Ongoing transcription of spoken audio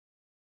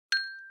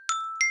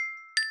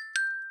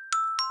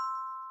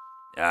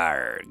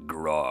Arr,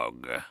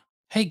 grog.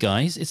 Hey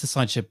guys, it's the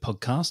Sideshow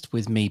podcast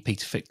with me,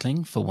 Peter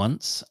Fickling, for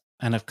once,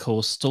 and of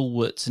course,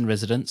 stalwarts in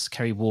residence,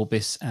 Keri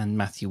Warbis and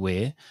Matthew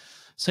Weir.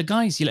 So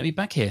guys, you let me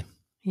back here.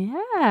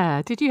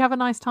 Yeah. Did you have a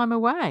nice time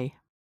away?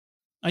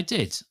 I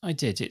did.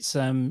 It's,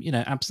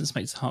 absence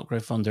makes the heart grow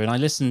fonder. And I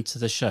listened to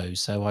the show.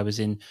 So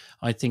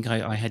I think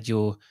I had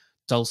your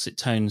dulcet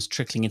tones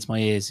trickling into my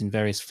ears in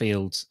various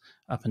fields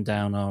up and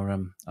down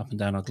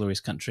our glorious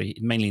country,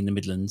 mainly in the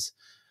Midlands.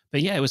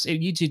 But yeah,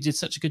 you two did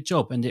such a good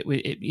job. And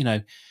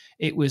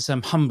it was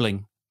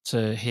humbling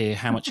to hear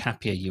how much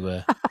happier you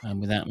were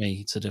without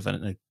me sort of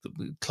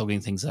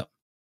clogging things up.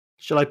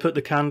 Shall I put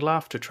the canned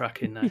laughter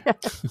track in there?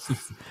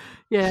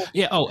 Yeah.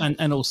 Yeah. Oh,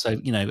 and also,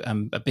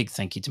 a big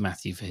thank you to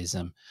Matthew for his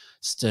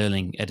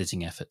sterling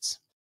editing efforts.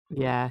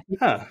 Yeah.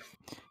 Huh.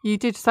 You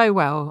did so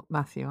well,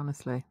 Matthew,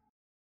 honestly.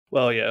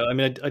 Well, yeah. I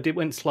mean, I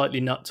went slightly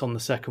nuts on the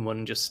second one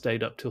and just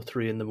stayed up till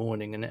 3 a.m.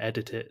 and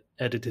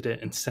edited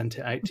it and sent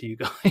it out to you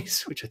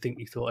guys, which I think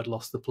you thought I'd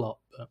lost the plot.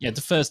 But... Yeah,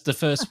 the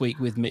first week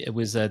with me, it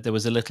was there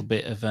was a little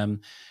bit of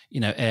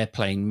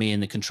airplane, me in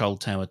the control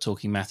tower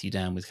talking Matthew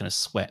down with kind of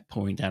sweat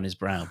pouring down his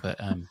brow. But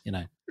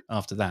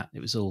after that, it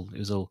was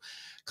all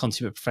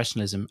consummate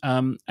professionalism.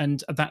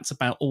 And that's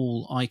about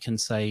all I can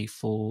say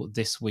for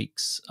this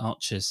week's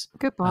Archers.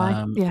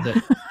 Goodbye.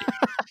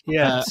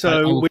 Yeah,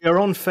 so we are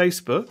on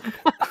Facebook.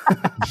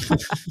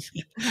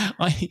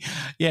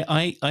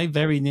 I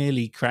very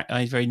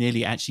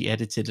nearly actually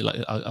edited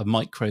like a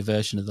micro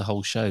version of the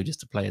whole show just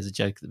to play as a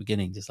joke at the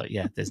beginning. Just like,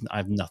 I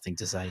have nothing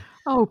to say.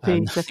 Oh, Peter.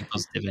 Nothing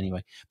positive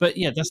anyway. But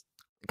yeah, that's.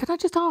 Could I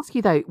just ask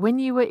you though, when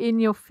you were in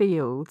your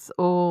fields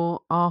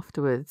or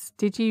afterwards,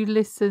 did you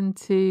listen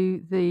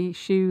to the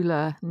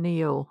Shula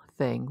Neil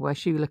thing where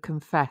Shula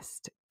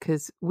confessed?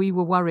 Because we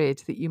were worried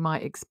that you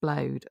might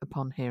explode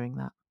upon hearing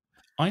that.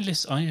 I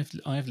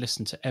have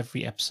listened to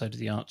every episode of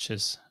The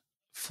Archers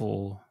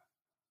for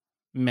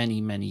many,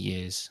 many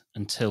years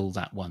until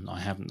that one.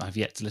 I've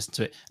yet to listen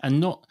to it,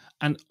 and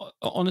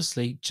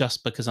honestly,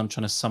 just because I'm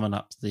trying to summon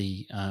up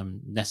the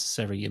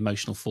necessary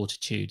emotional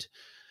fortitude.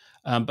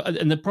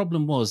 But the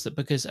problem was that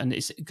because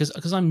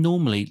I'm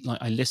normally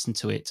like I listen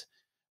to it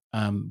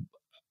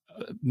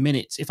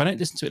minutes. If I don't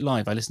listen to it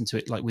live, I listen to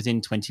it like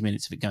within 20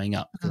 minutes of it going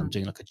up because I'm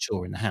doing like a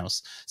chore in the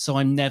house. So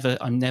I'm never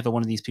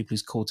one of these people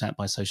who's caught out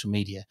by social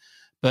media.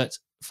 But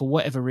for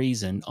whatever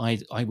reason,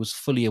 I was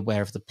fully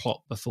aware of the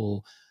plot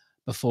before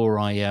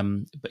I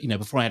had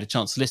a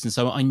chance to listen.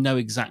 So I know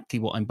exactly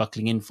what I'm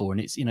buckling in for,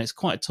 and it's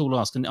quite a tall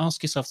ask. And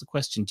ask yourself the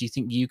question: do you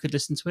think you could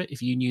listen to it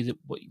if you knew that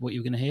what you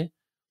were going to hear?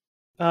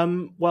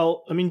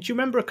 Well, I mean, do you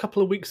remember a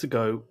couple of weeks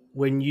ago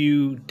when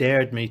you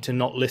dared me to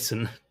not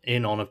listen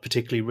in on a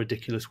particularly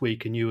ridiculous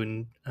week, and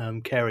you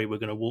and Keri were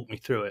going to walk me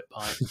through it?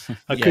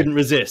 I couldn't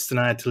resist, and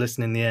I had to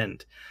listen in the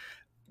end.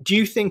 Do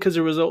you think, as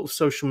a result of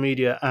social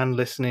media and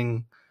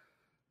listening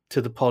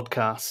to the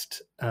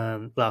podcast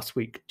last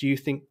week, do you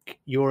think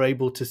you're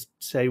able to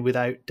say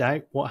without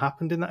doubt what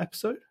happened in that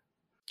episode?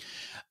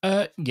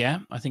 Yeah,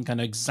 I think I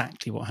know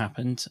exactly what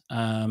happened.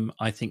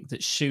 I think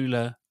that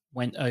Shula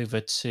went over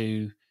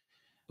to.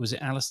 Was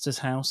it Alistair's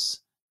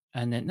house?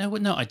 And then no,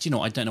 I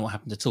don't know what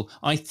happened at all.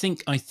 I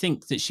think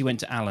that she went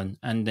to Alan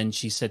and then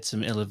she said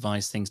some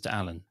ill-advised things to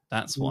Alan.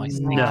 That's what I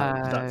think. No,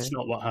 that's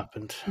not what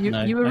happened.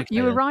 You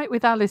were right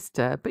with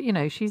Alistair, but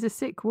she's a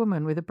sick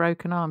woman with a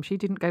broken arm. She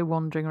didn't go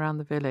wandering around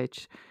the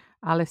village.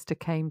 Alistair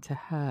came to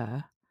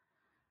her,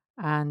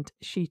 and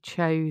she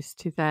chose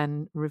to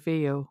then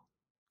reveal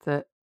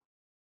that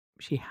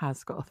she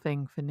has got a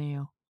thing for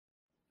Neil.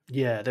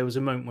 Yeah, there was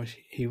a moment where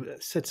he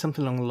said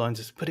something along the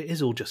lines of, but it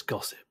is all just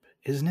gossip,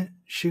 isn't it,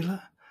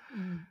 Shula?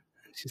 And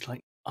she's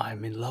like,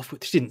 I'm in love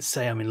with... She didn't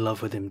say I'm in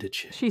love with him, did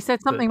she? She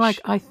said something like,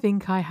 I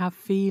think I have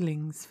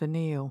feelings for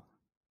Neil.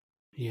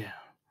 Yeah.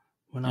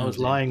 When I was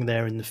lying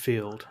there in the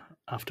field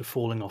after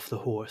falling off the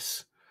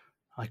horse,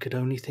 I could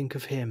only think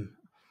of him.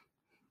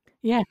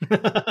 Yeah.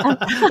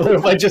 Or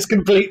if I just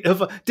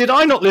did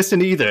I not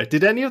listen either?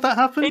 Did any of that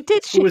happen? It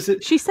did.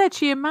 She said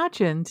she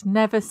imagined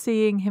never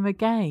seeing him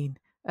again.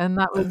 And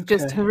that was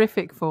just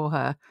horrific for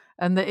her.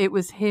 And that it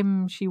was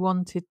him she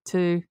wanted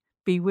to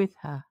be with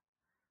her.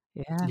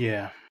 Yeah.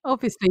 Yeah.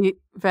 Obviously,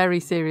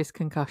 very serious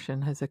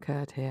concussion has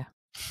occurred here.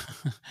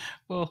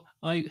 Well,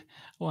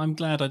 I'm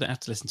glad I don't have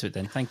to listen to it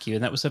then. Thank you.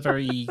 And that was a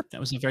very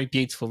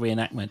beautiful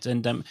reenactment.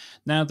 And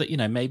now that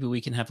maybe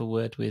we can have a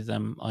word with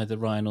either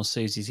Ryan or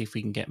Susie, see if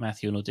we can get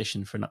Matthew an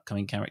audition for an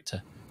upcoming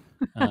character.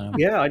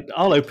 Yeah,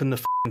 I'll open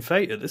the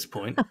fate at this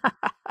point.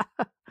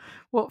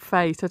 What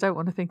fate? I don't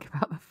want to think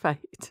about the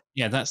fate.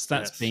 Yeah, that's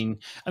been.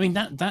 I mean,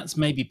 that's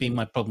maybe been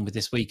my problem with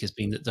this week, has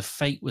been that the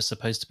fate was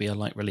supposed to be a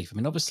light relief. I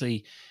mean,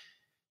 obviously,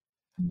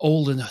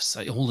 all the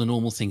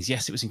normal things.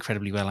 Yes, it was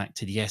incredibly well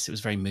acted. Yes, it was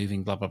very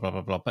moving. Blah blah blah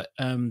blah blah. But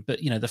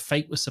the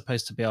fate was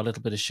supposed to be our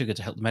little bit of sugar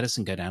to help the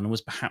medicine go down, and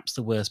was perhaps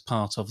the worst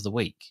part of the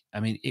week.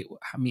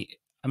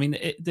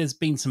 There's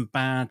been some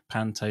bad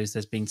pantos.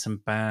 There's been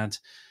some bad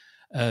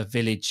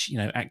village,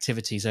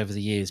 activities over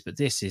the years, but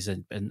this is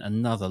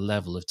another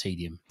level of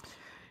tedium.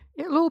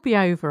 It'll all be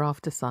over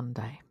after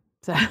Sunday.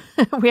 So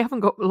we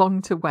haven't got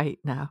long to wait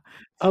now.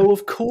 Oh,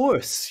 of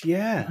course.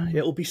 Yeah.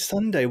 It'll be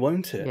Sunday,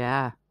 won't it?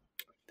 Yeah.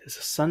 There's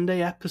a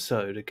Sunday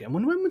episode again.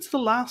 When was the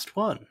last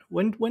one?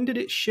 When did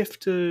it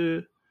shift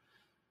to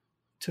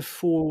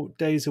 4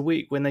 days a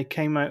week when they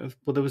came out of...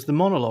 Well, there was the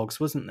monologues,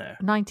 wasn't there?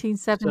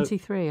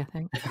 1973, I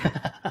think.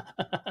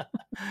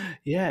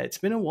 Yeah, it's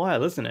been a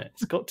while, isn't it?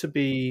 It's got to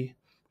be...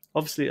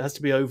 Obviously, it has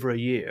to be over a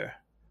year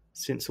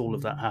since all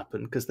of that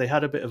happened, because they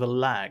had a bit of a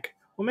lag.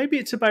 Well, maybe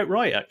it's about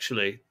right,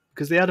 actually,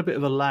 because they had a bit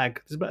of a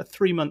lag. There's about a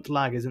 3-month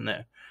lag, isn't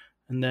there?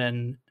 And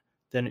then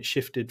it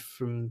shifted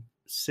from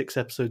 6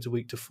 episodes a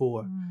week to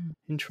 4.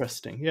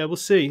 Interesting. Yeah, we'll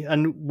see.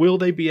 And will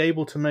they be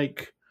able to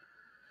make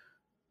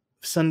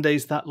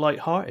Sundays that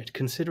light-hearted,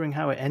 considering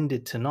how it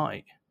ended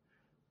tonight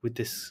with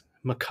this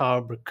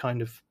macabre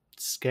kind of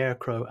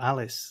scarecrow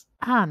Alice?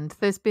 And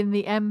there's been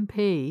the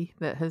MP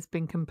that has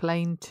been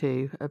complained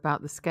to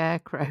about the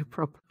scarecrow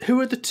problem.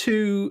 Who are the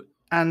two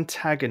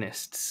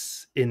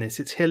antagonists in this?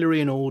 It's Hillary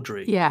and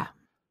Audrey. Yeah.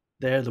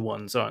 They're the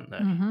ones, aren't they?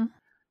 Mm-hmm.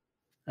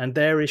 And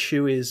their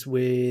issue is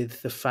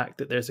with the fact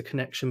that there's a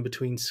connection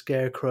between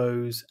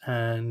scarecrows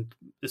and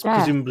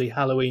presumably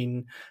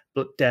Halloween,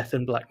 death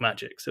and black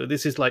magic. So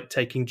this is like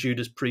taking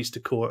Judas Priest to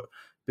court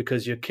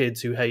because your kids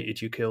who hated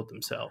you killed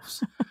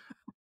themselves.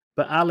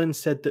 But Alan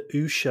said that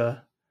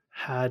Usha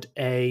had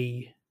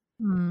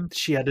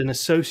she had an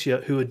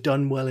associate who had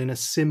done well in a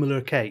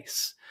similar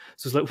case.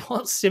 So it's like,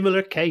 what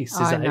similar case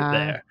is out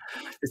there?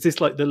 Is this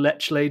like the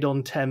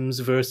Lechlade-on-Thames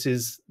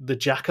versus the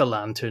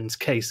Jack-o'-lanterns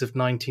case of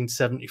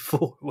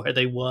 1974 where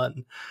they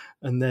won?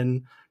 And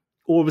then,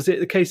 or was it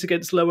the case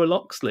against Lower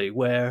Loxley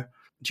where,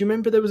 do you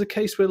remember there was a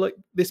case where like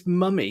this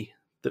mummy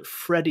that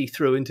Freddie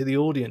threw into the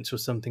audience or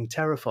something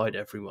terrified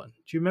everyone?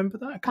 Do you remember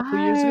that a couple of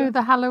years ago? Oh,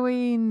 the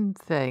Halloween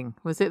thing.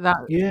 Was it that?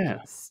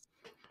 Yeah.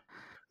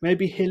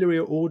 Maybe Hillary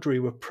or Audrey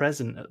were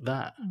present at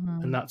that,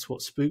 and that's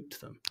what spooked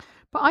them.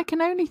 But I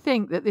can only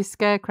think that this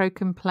scarecrow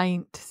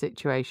complaint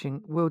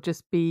situation will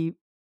just be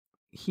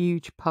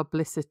huge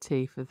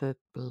publicity for the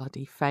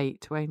bloody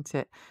fate, won't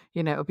it?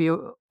 You know, it'll be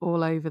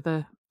all over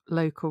the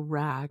local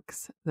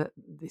rags that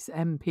this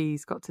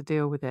MP's got to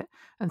deal with it.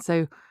 And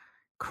so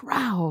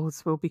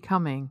crowds will be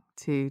coming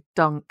to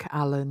dunk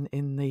Alan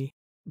in the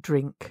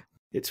drink.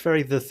 It's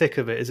very the thick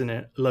of it, isn't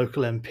it?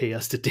 Local MP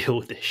has to deal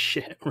with this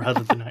shit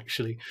rather than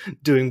actually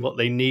doing what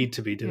they need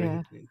to be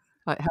doing. Yeah.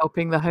 Like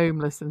helping the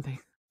homeless and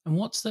things. And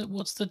what's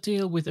the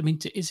deal with? I mean,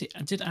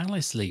 did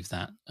Alice leave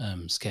that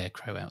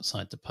scarecrow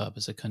outside the pub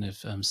as a kind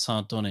of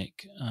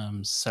sardonic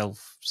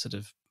self sort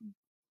of,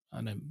 I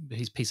don't know,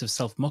 his piece of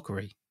self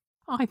mockery?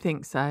 I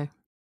think so.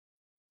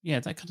 Yeah,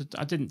 that kind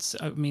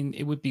of. I mean,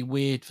 it would be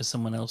weird for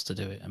someone else to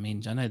do it. I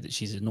mean, I know that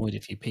she's annoyed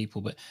a few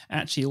people, but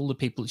actually, all the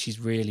people that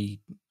she's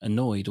really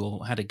annoyed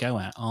or had a go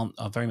at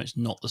are very much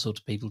not the sort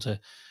of people to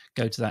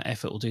go to that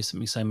effort or do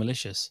something so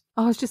malicious.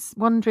 I was just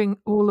wondering,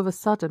 all of a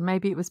sudden,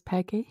 maybe it was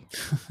Peggy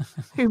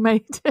who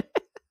made it.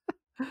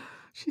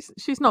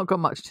 She's not got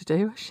much to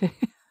do, has she?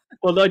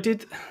 Well,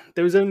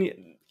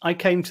 I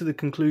came to the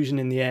conclusion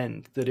in the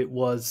end that it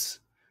was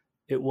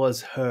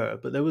her,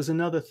 but there was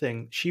another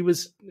thing. She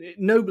was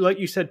like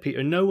you said,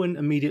 Peter, no one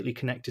immediately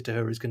connected to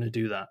her is going to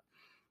do that.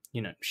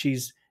 You know,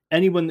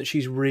 anyone that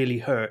she's really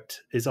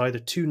hurt is either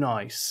too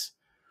nice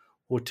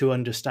or too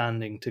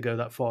understanding to go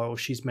that far, or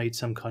she's made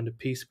some kind of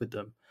peace with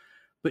them.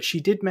 But she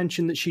did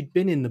mention that she'd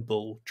been in the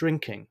Bull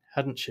drinking,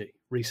 hadn't she,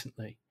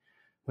 recently,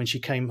 when she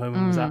came home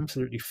and was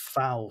absolutely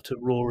foul to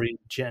Rory and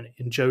Jenny,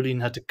 and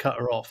Jolene had to cut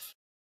her off.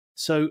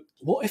 So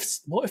what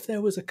if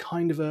there was a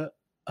kind of a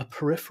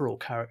peripheral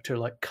character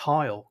like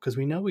Kyle, because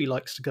we know he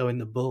likes to go in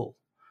the Bull,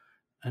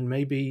 and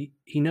maybe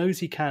he knows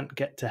he can't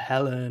get to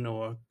Helen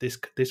or this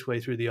way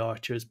through the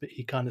Archers, but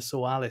he kind of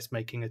saw Alice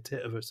making a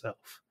tit of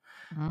herself.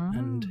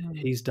 And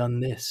he's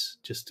done this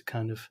just to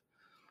kind of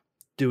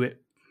do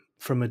it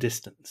from a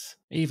distance.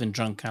 Even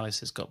drunk Alice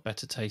has got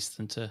better taste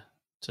than to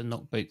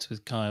knock boots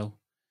with Kyle.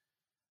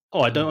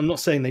 Oh, I'm not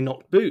saying they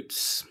knocked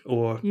boots,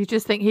 or you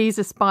just think he's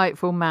a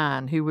spiteful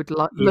man who would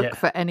look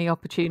for any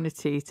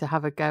opportunity to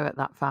have a go at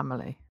that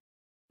family.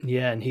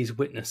 Yeah, and he's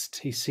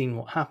seen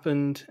what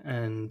happened,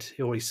 and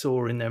he already saw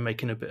her in there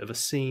making a bit of a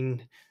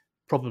scene.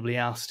 Probably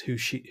asked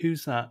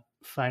who's that,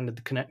 founded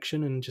the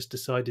connection, and just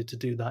decided to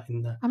do that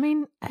in the... I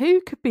mean,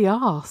 who could be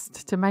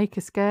asked to make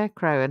a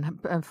scarecrow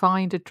and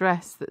find a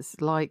dress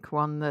that's like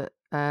one that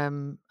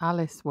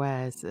Alice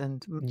wears?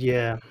 And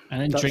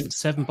then drink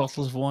 7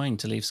 bottles of wine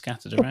to leave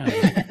scattered around.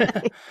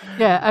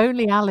 Yeah,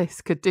 only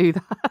Alice could do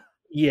that.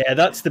 Yeah,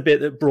 that's the bit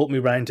that brought me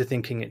round to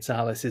thinking it's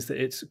Alice, is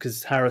that it's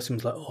because Harrison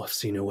was like, oh, I've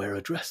seen her wear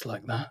a dress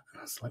like that. And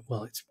I was like,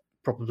 well, it's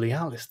probably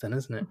Alice then,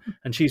 isn't it?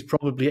 And she's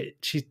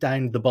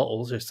downed the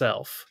bottles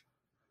herself.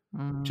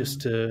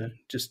 Just to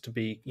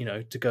be,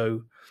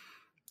 to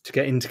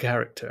get into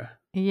character.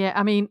 Yeah,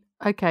 I mean,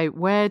 okay,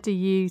 where do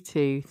you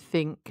two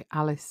think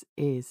Alice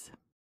is?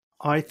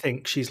 I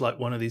think she's like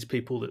one of these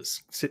people that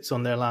sits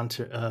on their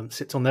lantern.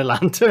 Sits on their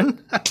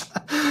lantern.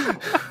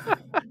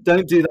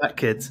 Don't do that,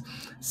 kids.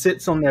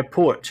 Sits on their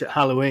porch at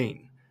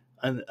Halloween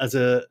and as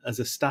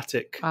a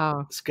static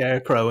Oh.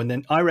 scarecrow, and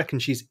then I reckon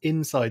she's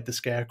inside the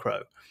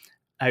scarecrow,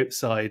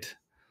 outside.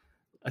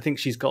 I think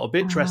she's got a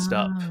bit dressed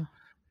up. Ah.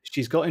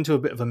 She's got into a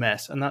bit of a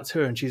mess, and that's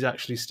her, and she's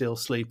actually still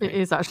sleeping. It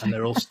is actually.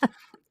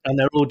 And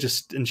they're all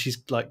just, and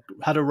she's like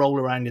had a roll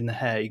around in the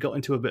hair. He got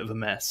into a bit of a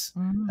mess,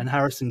 and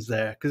Harrison's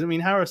there because I mean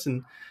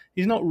Harrison,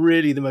 he's not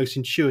really the most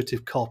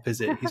intuitive cop,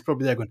 is it? He's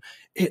probably there going,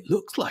 "It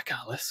looks like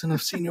Alice, and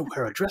I've seen her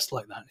wear a dress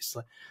like that." It's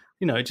like,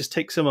 you know, it just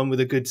takes someone with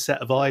a good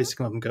set of eyes to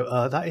come up and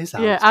go, "That is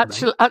Alice."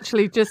 Yeah,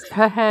 actually, just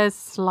her hair's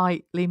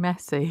slightly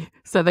messy,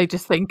 so they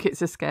just think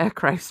it's a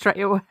scarecrow straight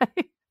away.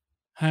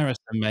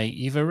 Harrison, mate,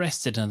 you've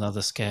arrested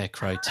another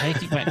scarecrow.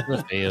 Take it back to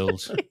the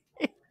field.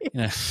 You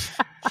know,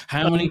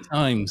 how many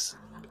times?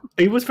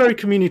 It was very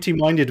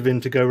community-minded of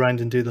him to go around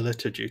and do the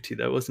litter duty,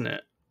 though, wasn't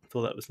it? I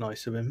thought that was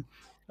nice of him.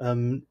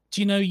 Do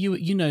you know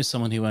you know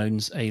someone who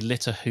owns a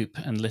litter hoop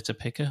and litter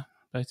picker?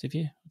 Both of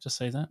you? I'll just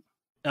say that.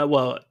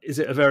 Well, is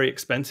it a very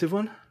expensive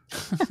one?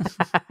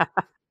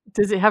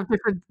 Does it have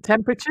different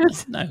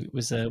temperatures? No, it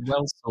was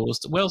well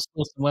sourced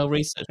and well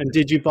researched. And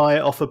did you buy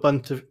it off a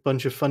bunch of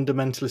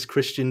fundamentalist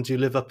Christians who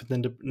live up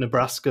in the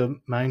Nebraska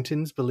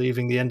mountains,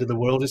 believing the end of the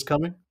world is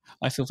coming?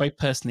 I feel very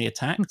personally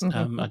attacked.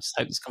 I just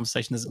hope this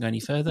conversation doesn't go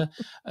any further.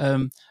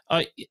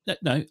 I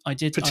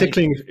did.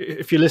 Particularly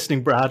if you're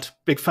listening, Brad.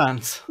 Big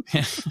fans.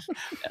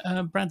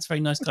 Brad's a very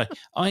nice guy.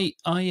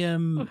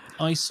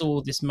 I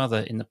saw this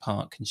mother in the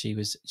park, and she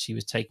was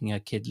taking her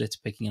kid litter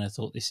picking, and I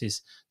thought this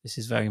is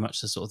very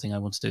much the sort of thing I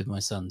want to do with my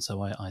son.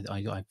 So I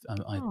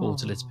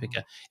bought a litter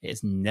picker. It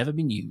has never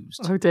been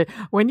used. Oh dear!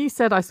 When you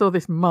said I saw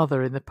this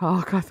mother in the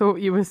park, I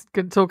thought you were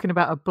talking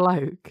about a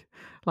bloke.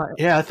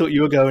 Yeah, I thought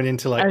you were going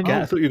into I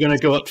thought you were going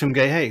to go up to him and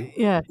go, "Hey,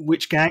 yeah,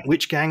 which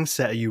gang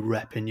set are you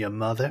repping, your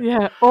mother?"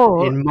 Yeah,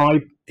 or in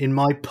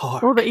my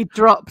park. Or that he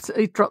dropped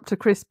a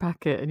crisp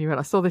packet, and you went,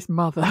 "I saw this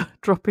mother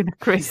dropping a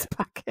crisp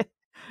packet,"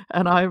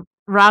 and I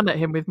ran at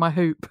him with my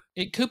hoop.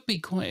 It could be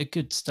quite a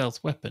good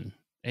stealth weapon.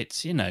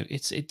 It's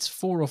it's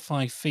 4 or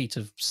 5 feet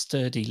of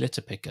sturdy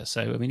litter picker.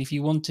 So I mean, if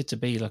you wanted to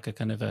be like a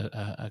kind of a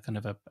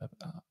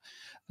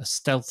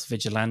stealth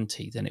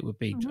vigilante, then it would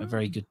be a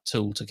very good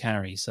tool to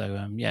carry.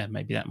 So yeah,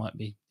 maybe that might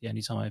be the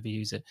only time I ever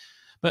use it.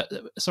 But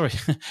sorry,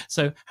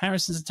 so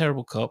Harrison's a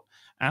terrible cop.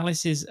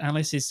 Alice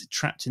is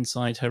trapped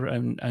inside her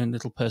own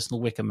little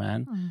personal wicker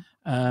man,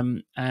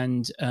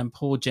 and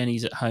poor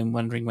Jenny's at home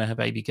wondering where her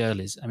baby girl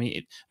is. I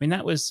mean,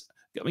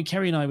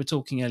 Keri and I were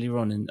talking earlier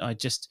on, and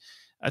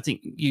I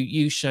think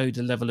you showed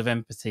a level of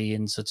empathy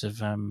and sort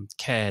of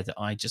care that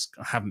I just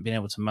haven't been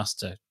able to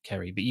muster,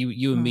 Keri. But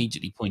you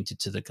immediately pointed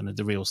to the kind of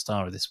the real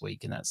star of this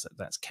week, and that's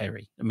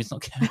Keri. I mean, it's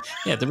not Keri.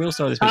 Yeah, the real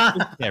star of this week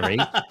is Keri.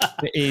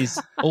 It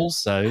is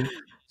also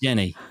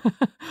Jenny.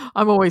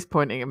 I'm always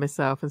pointing at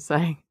myself and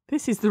saying,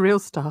 "This is the real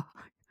star,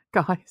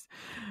 guys."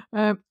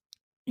 Yeah,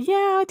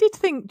 I did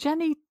think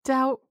Jenny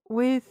dealt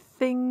with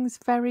things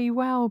very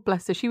well.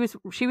 Bless her. She was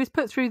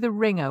put through the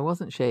ringer,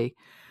 wasn't she?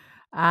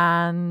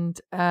 And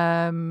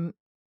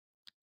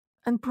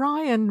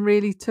Brian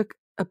really took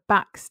a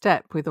back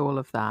step with all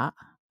of that.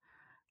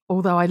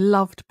 Although I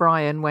loved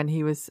Brian when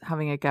he was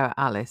having a go at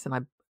Alice, and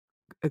I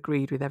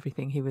agreed with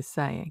everything he was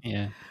saying.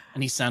 Yeah,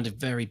 and he sounded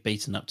very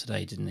beaten up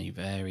today, didn't he?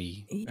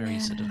 Very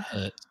sort of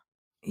hurt.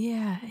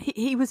 Yeah,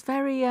 he was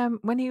very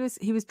when he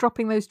was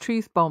dropping those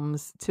truth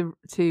bombs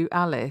to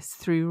Alice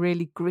through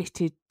really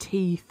gritted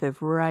teeth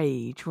of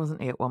rage,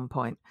 wasn't he, at one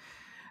point?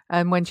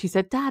 And when she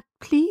said, "Dad,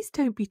 please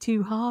don't be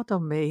too hard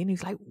on me," and he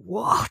was like,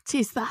 "What?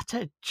 Is that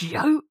a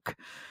joke?"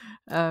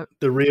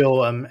 The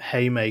real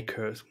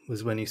haymaker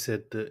was when he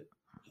said that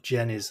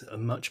Jen is a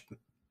much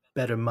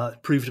better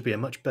proved to be a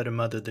much better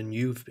mother than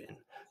you've been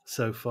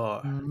so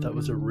far. That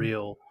was the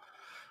real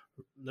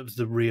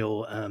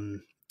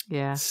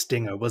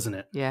stinger, wasn't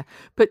it? Yeah.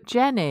 But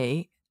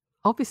Jenny,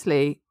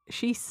 obviously,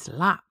 she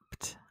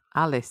slapped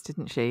Alice,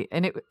 didn't she?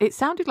 And it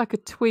sounded like a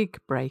twig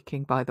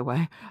breaking, by the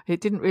way.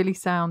 It didn't really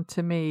sound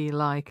to me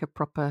like a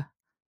proper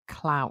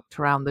clout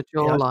around the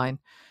jawline.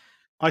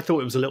 Yeah, I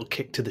thought it was a little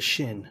kick to the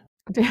shin.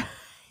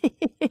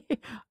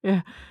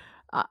 Yeah.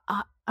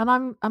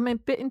 And I'm a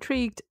bit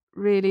intrigued,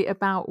 really,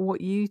 about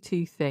what you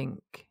two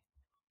think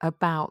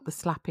about the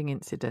slapping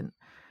incident.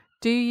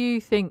 Do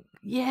you think,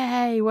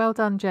 "Yay, well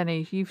done,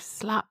 Jenny, you've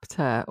slapped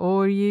her,"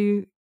 or are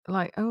you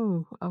like,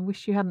 "Oh, I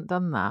wish you hadn't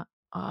done that"?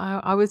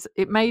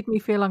 It made me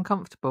feel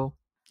uncomfortable.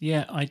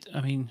 Yeah,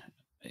 I mean,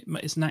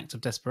 it's an act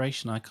of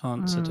desperation. I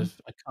can't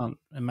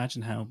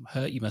imagine how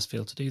hurt you must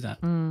feel to do that.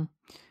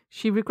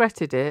 She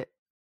regretted it.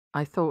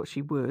 I thought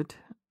she would,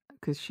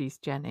 because she's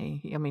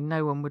Jenny. I mean,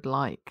 no one would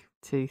like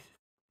to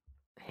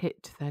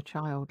hit their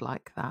child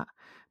like that,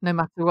 no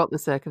matter what the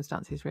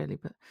circumstances, really.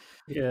 But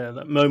yeah,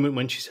 that moment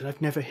when she said,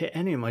 "I've never hit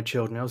any of my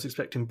children," I was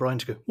expecting Brian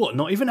to go, "What,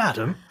 not even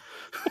Adam?"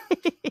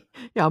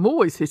 Yeah, I'm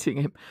always hitting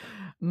him.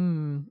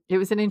 It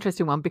was an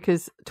interesting one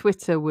because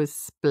Twitter was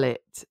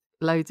split.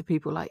 Loads of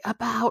people like,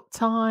 "About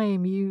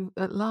time, you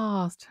at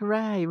last,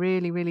 hooray,"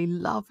 really, really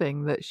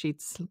loving that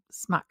she'd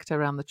smacked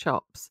her around the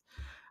chops.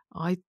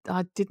 I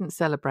didn't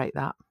celebrate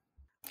that.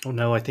 Oh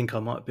no, I think I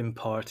might have been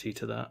party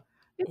to that.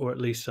 or at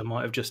least I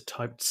might have just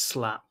typed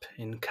slap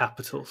in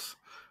capitals.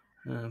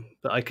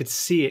 But I could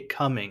see it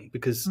coming,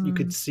 because you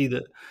could see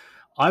that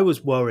I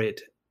was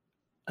worried,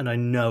 and I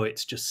know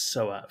it's just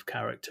so out of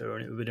character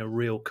and it would have been a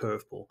real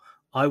curveball.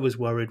 I was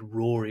worried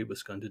Ruairi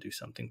was going to do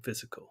something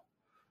physical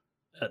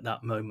at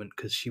that moment,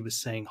 because she was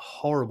saying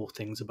horrible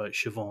things about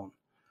Siobhan.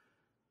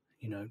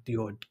 You know,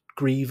 you're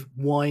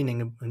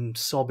whining and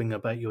sobbing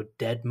about your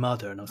dead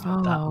mother, and I was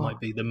like, that might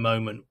be the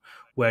moment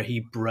where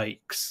he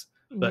breaks.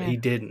 But he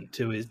didn't.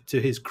 To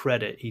his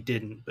credit, he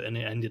didn't. But and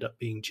it ended up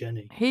being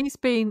Jenny. He's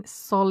been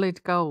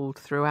solid gold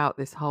throughout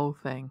this whole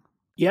thing.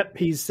 Yep,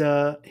 he's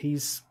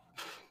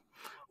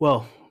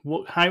well.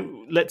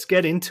 Let's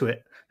get into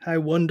it. How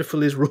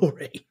wonderful is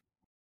Ruairi?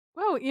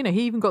 Well, you know,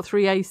 he even got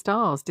 3 A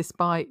stars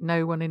despite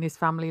no one in his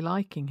family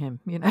liking him.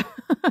 You know.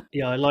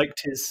 Yeah, I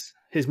liked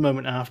his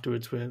moment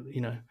afterwards, where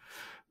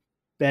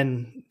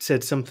Ben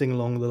said something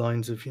along the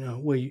lines of,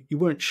 well, you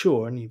weren't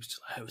sure, and he was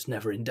just like, I was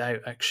never in doubt,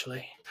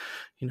 actually.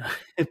 He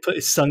put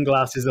his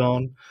sunglasses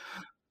on,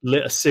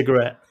 lit a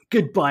cigarette.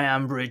 Goodbye,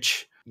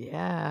 Ambridge.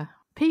 Yeah.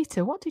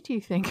 Peter, what did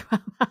you think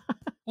about that?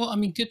 Well, I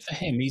mean, good for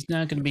him. He's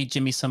now going to be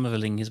Jimmy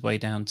Somervilling his way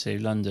down to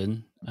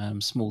London,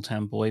 small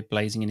town boy,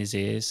 blazing in his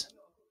ears,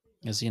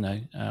 as you know.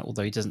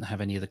 Although he doesn't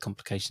have any of the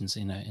complications,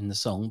 in the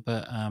song.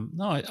 But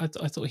no, I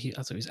thought he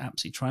was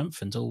absolutely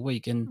triumphant all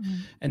week, and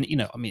I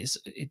mean,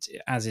 it's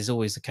as is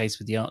always the case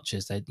with the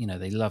Archers. They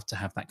love to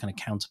have that kind of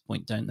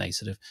counterpoint, don't they?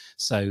 Sort of.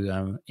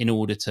 So in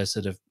order to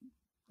sort of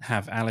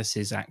have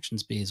Alice's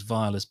actions be as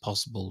vile as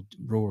possible,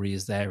 Ruairi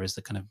is there as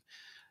the kind of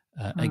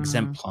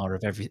exemplar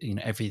of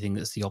everything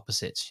that's the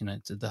opposite,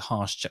 the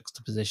harsh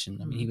juxtaposition.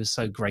 I mean, he was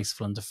so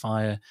graceful under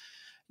fire.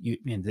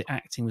 The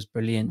acting was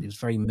brilliant. It was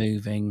very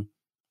moving,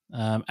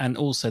 and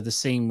also the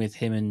scene with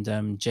him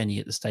and Jenny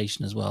at the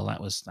station as well. That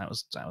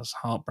was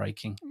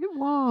heartbreaking. It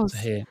was.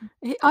 To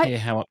hear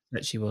how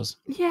upset she was.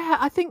 Yeah,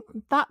 I think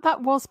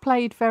that was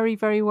played very,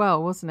 very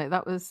well, wasn't it?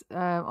 That was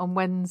on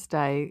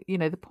Wednesday.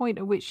 The point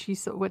at which she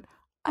sort of went,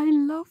 "I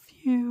love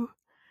you."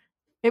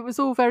 It was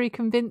all very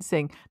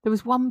convincing. There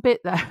was one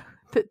bit there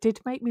that did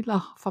make me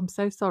laugh. I'm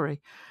so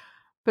sorry.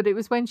 But it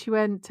was when she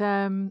went,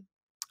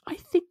 I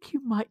think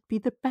you might be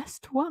the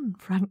best one,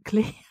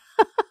 frankly.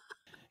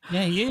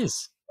 Yeah, he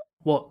is.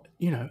 What,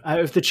 out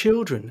of the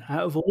children,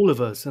 out of all of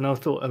us. And I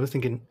was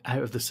thinking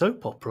out of the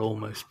soap opera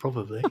almost,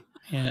 probably.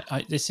 Yeah,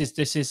 this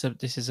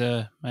is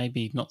a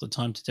maybe not the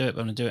time to do it,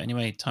 but I'm going to do it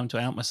anyway. Time to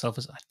out myself,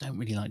 as I don't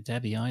really like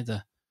Debbie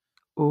either.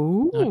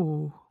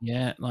 Oh,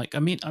 yeah. Like, I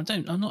mean,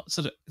 I'm not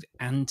sort of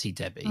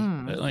anti-Debbie,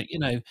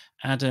 but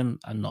Adam,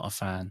 I'm not a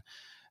fan.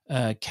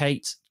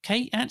 Kate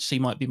actually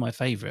might be my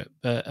favorite,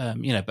 but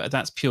but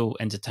that's pure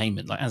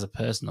entertainment. Like, as a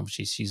person,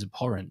 obviously she's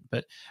abhorrent,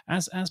 but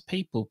as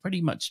people, pretty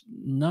much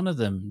none of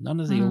the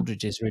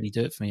Aldridges really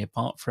do it for me,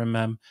 apart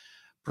from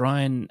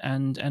Brian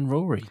and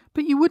Ruairi.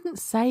 But you wouldn't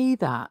say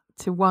that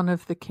to one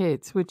of the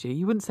kids, would you?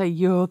 You wouldn't say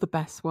you're the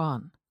best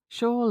one,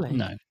 surely.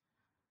 No,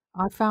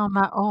 I found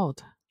that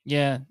odd.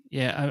 Yeah.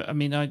 I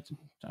mean, I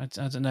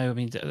don't know. I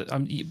mean,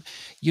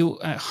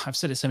 I've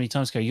said it so many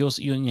times, Keri.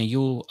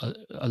 You're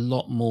a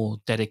lot more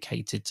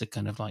dedicated to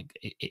kind of like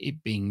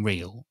it being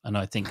real, and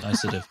I think I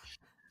sort of,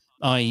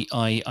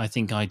 I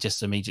think I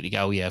just immediately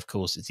go, oh yeah, of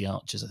course it's the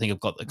Archers. I think I've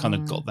got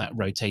that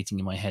rotating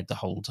in my head the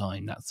whole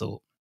time. That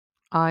thought.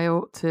 I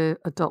ought to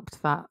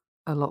adopt that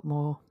a lot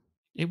more.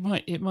 It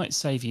might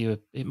save you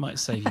a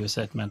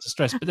certain amount of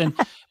stress, but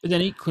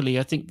then equally,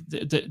 I think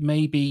that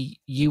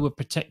maybe you were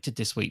protected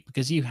this week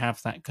because you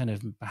have that kind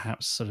of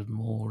perhaps sort of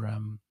more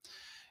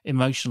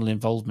emotional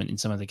involvement in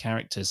some of the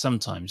characters.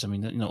 Sometimes, I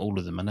mean, not all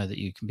of them. I know that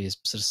you can be as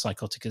sort of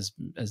psychotic as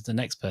the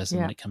next person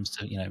when it comes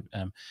to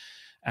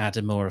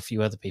Adam or a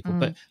few other people.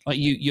 But like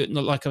you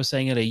like I was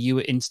saying earlier, you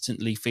were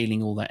instantly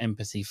feeling all that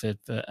empathy for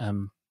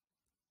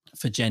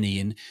Jenny,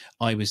 and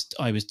I was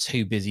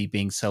too busy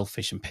being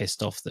selfish and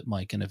pissed off that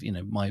my kind of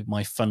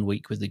my fun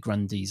week with the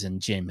Grundys and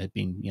Jim had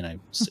been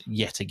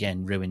yet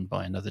again ruined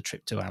by another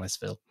trip to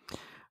Aliceville.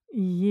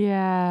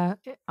 Yeah,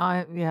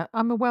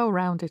 I'm a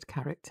well-rounded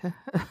character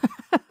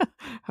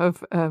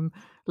of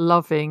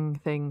loving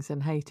things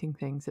and hating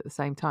things at the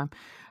same time.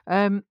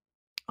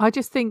 I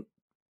just think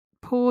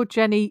poor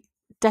Jenny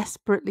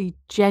desperately,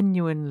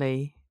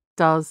 genuinely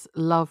does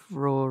love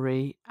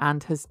Ruairi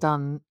and has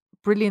done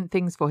brilliant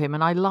things for him.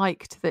 And I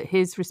liked that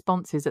his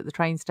responses at the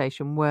train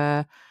station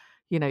were,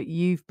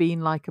 you've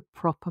been like a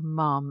proper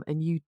mum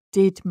and you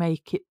did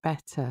make it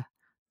better.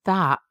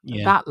 That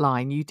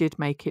line, you did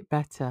make it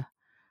better,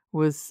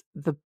 was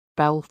the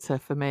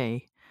belter for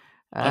me.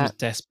 I was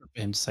desperate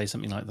for him to say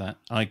something like that.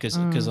 Because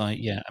I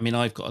mean,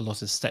 I've got a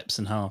lot of steps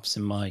and halves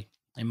in my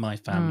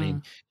family,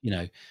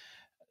 and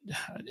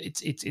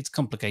it's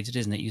complicated,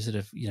 isn't it? You sort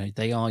of,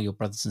 they are your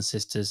brothers and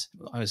sisters.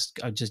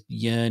 I'm just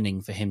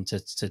yearning for him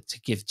to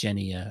give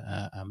Jenny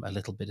a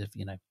little bit of,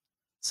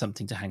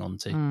 something to hang on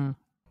to.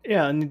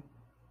 Yeah, and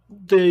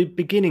the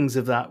beginnings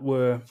of that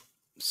were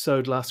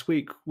sowed last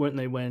week, weren't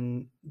they?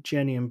 When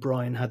Jenny and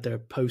Brian had their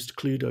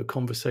post-Cluedo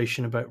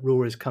conversation about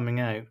Rory's coming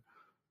out,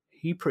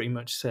 he pretty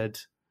much said,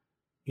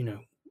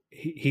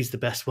 he's the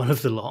best one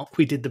of the lot.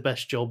 We did the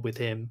best job with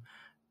him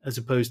as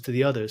opposed to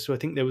the others. So I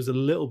think there was a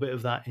little bit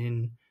of that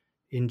in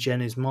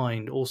Jenny's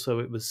mind. Also,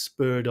 it was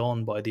spurred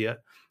on by the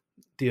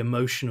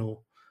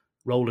emotional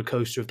roller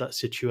coaster of that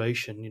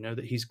situation,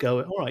 that he's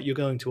going, all right, you're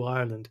going to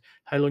Ireland.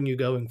 How long are you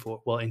going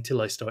for? Well,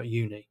 until I start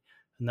uni.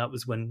 And that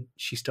was when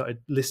she started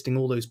listing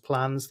all those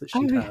plans that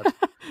she'd had.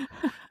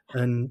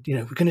 And,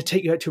 we're going to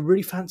take you out to a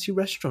really fancy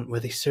restaurant where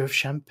they serve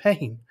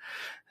champagne.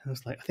 And I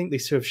was like, I think they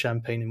serve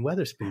champagne in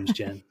Wetherspoons,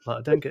 Jen.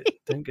 Like, don't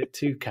get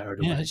too carried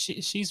away. Yeah,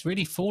 she's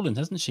really fallen,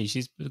 hasn't she?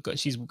 She's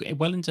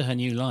well into her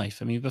new life.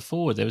 I mean,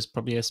 before there was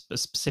probably a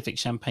specific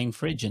champagne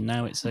fridge, and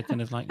now it's a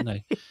kind of like,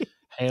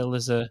 hail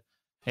as a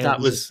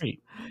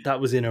street. That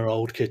was in her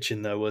old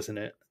kitchen, though, wasn't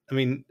it? I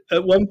mean,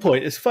 at one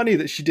point, it's funny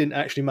that she didn't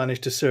actually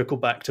manage to circle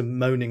back to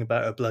moaning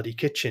about her bloody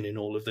kitchen in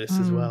all of this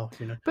as well.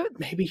 But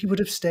maybe he would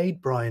have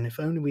stayed, Brian, if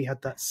only we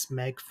had that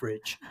smeg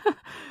fridge.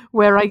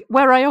 where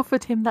I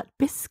offered him that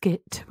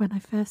biscuit when I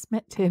first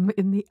met him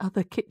in the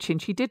other kitchen.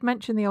 She did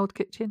mention the old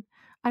kitchen.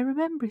 I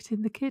remember it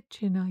in the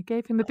kitchen. I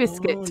gave him a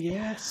biscuit. Oh,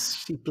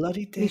 yes, she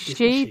bloody did.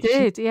 She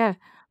did, yeah.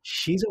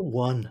 She's a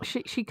one.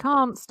 She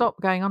can't stop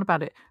going on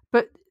about it.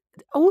 But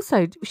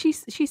also, she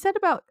said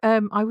about,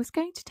 I was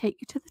going to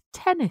take you to the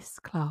tennis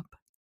club.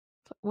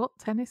 What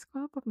tennis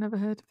club? I've never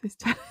heard of this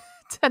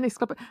tennis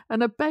club.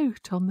 And a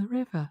boat on the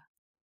river.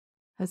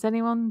 Has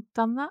anyone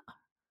done that?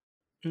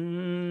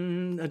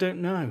 I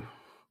don't know.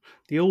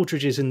 The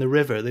Aldridges in the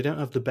river, they don't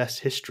have the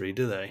best history,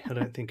 do they? I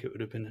don't think it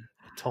would have been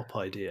a top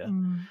idea.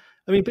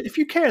 I mean, but if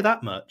you care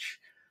that much,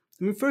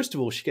 I mean, first of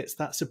all, she gets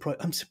that surprise.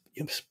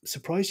 I'm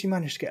surprised you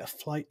managed to get a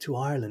flight to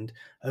Ireland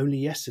only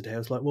yesterday. I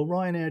was like, well,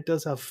 Ryanair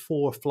does have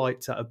 4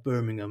 flights out of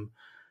Birmingham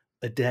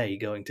a day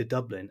going to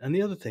Dublin. And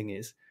the other thing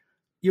is,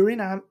 you're in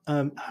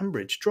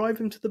Ambridge, drive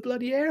him to the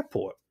bloody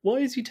airport. Why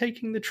is he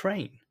taking the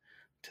train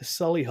to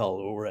Solihull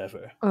or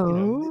wherever?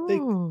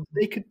 Oh.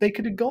 They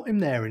could have got him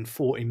there in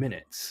 40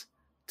 minutes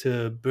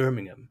to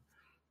Birmingham.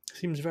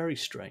 Seems very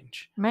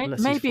strange.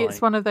 Maybe it's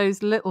one of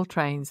those little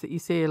trains that you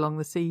see along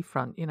the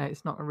seafront.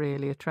 It's not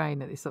really a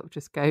train. It sort of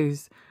just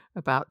goes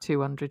about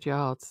 200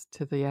 yards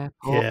to the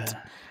airport.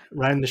 Yeah,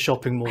 round the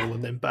shopping mall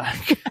and then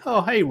back.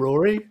 Oh, hey,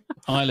 Rory.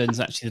 Ireland's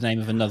actually the name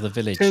of another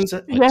village. Turns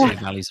out, 2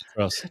 valleys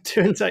across.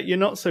 Turns out you're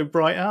not so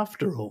bright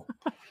after all.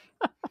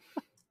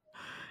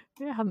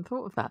 Yeah, I hadn't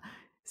thought of that.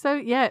 So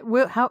yeah,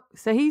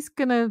 so he's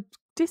going to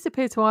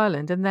disappear to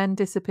Ireland and then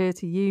disappear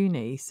to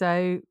uni.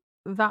 So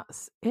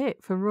that's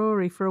it for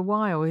Rory for a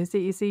while. Is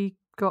he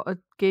got a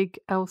gig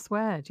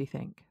elsewhere, do you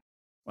think?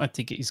 I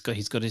think he's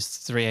got his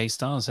 3 A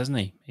stars, hasn't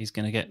he? He's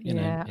going to get,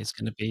 it's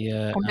going to be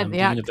the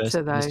university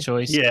actor, of his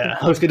choice. Yeah,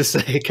 I was going to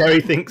say, Keri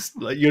thinks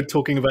like you're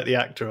talking about the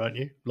actor, aren't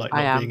you? Like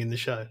not being in the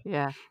show.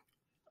 Yeah.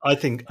 I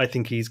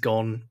think he's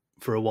gone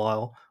for a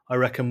while. I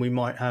reckon we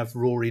might have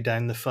Rory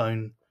down the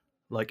phone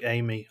like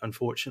Amy,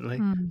 unfortunately.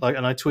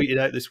 And I tweeted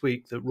out this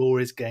week that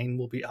Rory's gain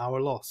will be our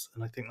loss,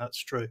 and I think that's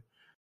true.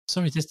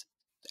 Sorry, just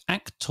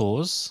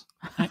actors.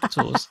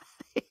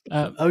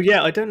 Oh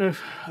yeah, I don't know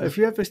if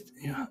you ever.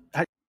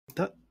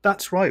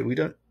 That's right. We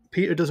don't.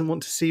 Peter doesn't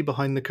want to see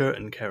behind the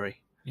curtain,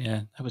 Keri.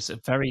 Yeah, that was a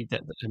very.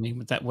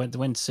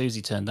 When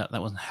Susie turned up,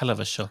 that was a hell of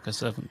a shock. I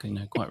still haven't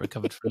quite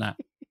recovered from that.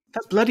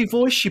 That bloody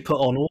voice she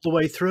put on all the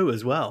way through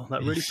as well.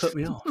 That really put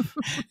me off.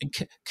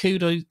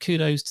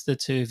 Kudos to the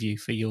two of you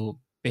for your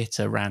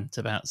bitter rant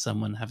about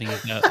someone having a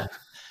go.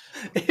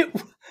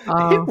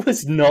 It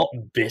was not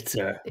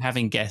bitter.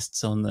 Having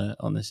guests on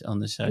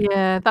the show.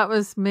 Yeah, that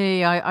was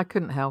me. I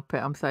couldn't help it.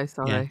 I'm so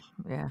sorry.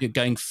 Yeah. You're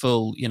going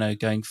full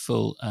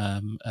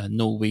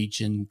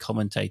Norwegian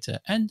commentator.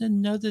 And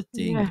another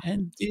thing,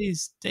 and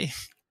this thing.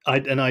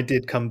 I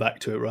did come back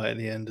to it right at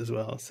the end as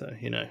well. So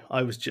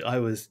I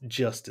was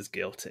just as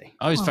guilty.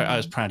 I was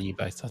proud of you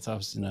both. I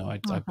was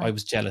I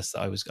was jealous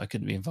that I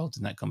couldn't be involved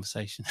in that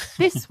conversation.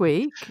 This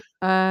week,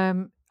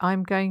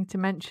 I'm going to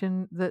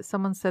mention that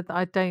someone said that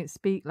I don't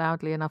speak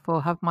loudly enough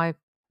or have my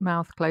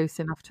mouth close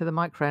enough to the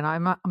microphone. I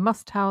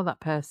must tell that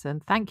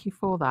person, thank you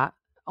for that,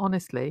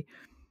 honestly.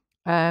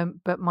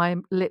 But my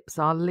lips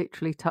are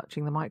literally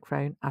touching the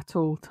microphone at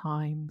all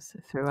times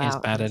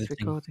throughout this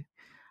recording.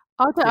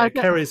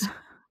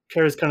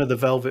 Keri's kind of the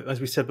velvet,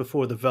 as we said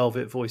before, the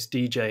velvet voice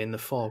DJ in the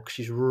fog.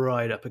 She's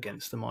right up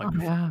against the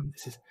microphone.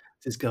 This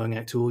is going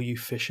out to all you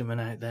fishermen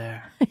out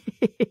there.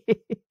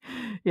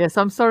 Yes,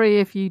 I'm sorry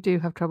if you do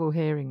have trouble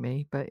hearing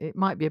me, but it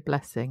might be a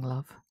blessing,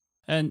 love.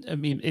 And I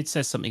mean, it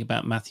says something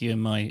about Matthew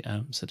and my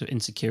sort of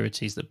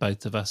insecurities that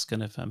both of us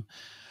kind of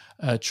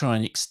try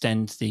and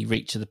extend the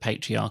reach of the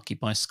patriarchy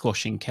by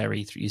squashing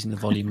Keri through using the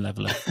volume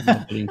leveler.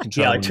 Volume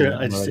control.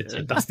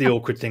 That's the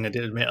awkward thing I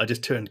did admit. I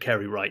just turned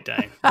Keri right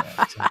down.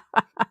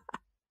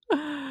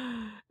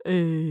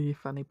 You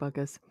funny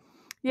buggers.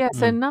 Yeah,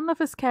 so none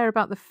of us care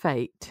about the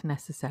fate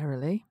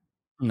necessarily.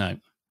 No.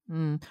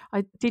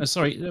 I did.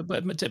 Sorry,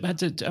 but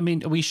I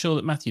mean, are we sure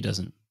that Matthew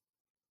doesn't?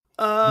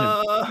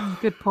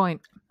 Good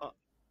point.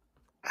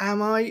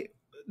 Am I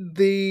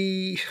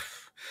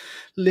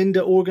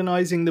Linda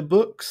organising the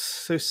books.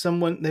 So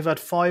they've had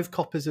 5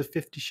 copies of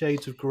 50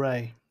 Shades of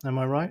Grey. Am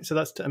I right? So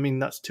that's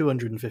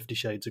 250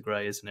 Shades of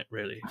Grey, isn't it?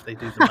 Really, if they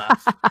do the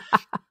math.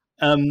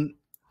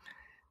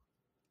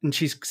 And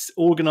she's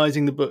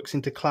organising the books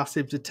into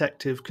classic,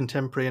 detective,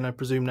 contemporary, and I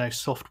presume now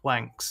soft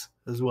wanks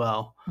as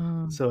well.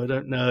 So I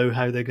don't know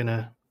how they're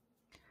gonna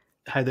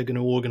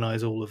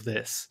organise all of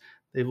this.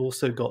 They've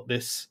also got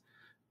this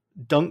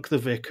Dunk the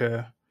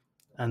Vicar,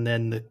 and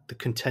then the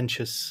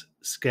contentious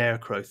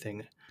scarecrow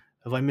thing.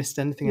 Have I missed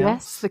anything else?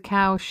 Yes, the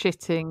cow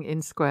shitting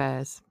in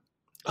squares.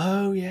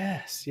 Oh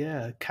yes,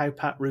 yeah,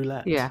 cowpat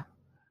roulette. Yeah.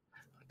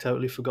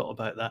 Totally forgot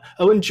about that.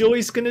 Oh, and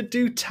Joy's going to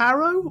do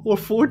tarot or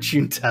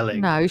fortune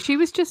telling? No, she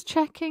was just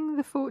checking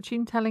the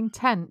fortune telling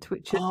tent,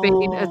 which had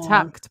been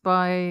attacked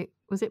by,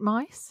 was it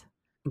mice?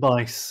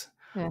 Mice.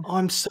 Yeah. Oh,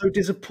 I'm so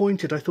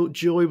disappointed. I thought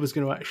Joy was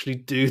going to actually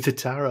do the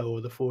tarot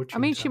or the fortune. I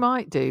mean, she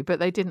might do, but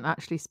they didn't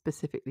actually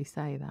specifically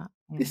say that.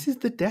 Yeah. This is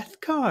the death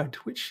card,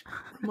 which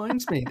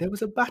reminds me, there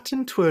was a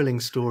baton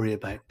twirling story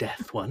about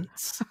death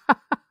once.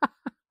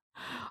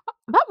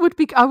 That would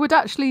be, I would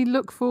actually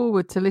look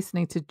forward to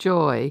listening to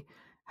Joy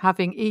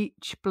having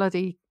each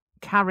bloody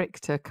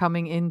character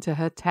coming into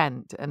her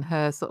tent and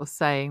her sort of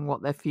saying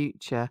what their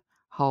future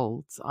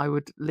holds. I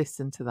would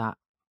listen to that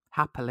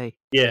happily.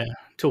 Yeah,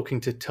 talking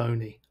to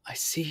Tony. I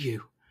see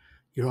you.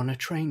 You're on a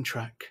train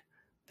track.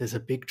 There's a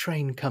big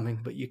train coming,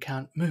 but you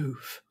can't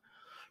move.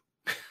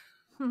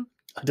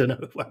 I don't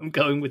know where I'm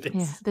going with this.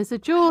 Yeah, there's a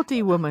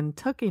Geordie woman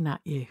tugging at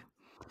you.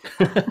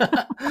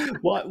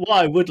 What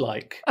I would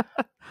like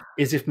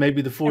is if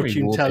maybe the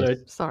fortune teller,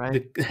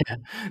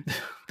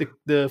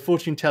 the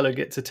fortune teller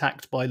gets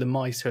attacked by the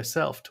mice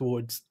herself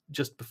towards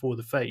just before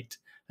the fate,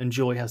 and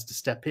Joy has to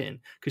step in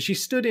because she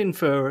stood in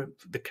for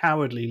the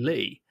cowardly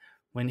Lee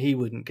when he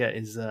wouldn't get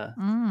his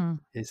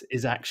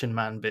action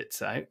man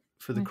bits out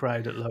for the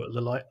crowd at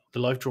the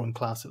life drawing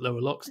class at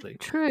Lower Loxley.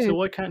 True. So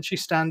why can't she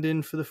stand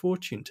in for the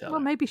fortune teller?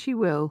 Well, maybe she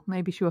will.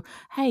 Maybe she will.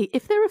 Hey,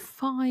 if there are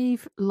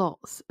 5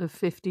 lots of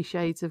 50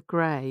 Shades of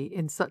Grey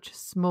in such a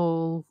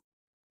small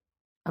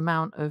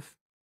amount of,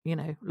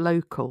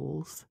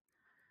 locals,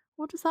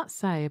 what does that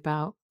say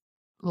about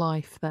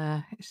life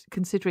there?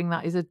 Considering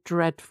that is a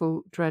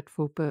dreadful,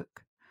 dreadful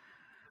book.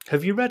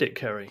 Have you read it,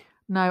 Keri?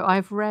 No,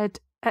 I've read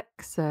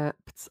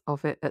excerpts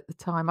of it at the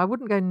time. I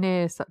wouldn't go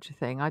near such a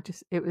thing.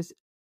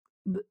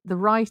 The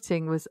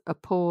writing was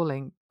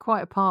appalling,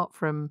 quite apart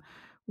from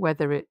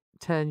whether it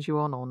turns you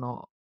on or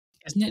not.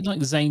 Isn't it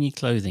like zany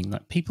clothing?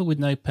 Like people with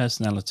no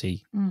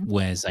personality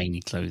wear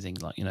zany clothing,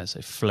 like, so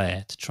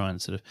flair to try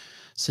and sort of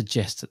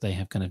suggest that they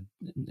have kind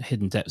of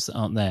hidden depths that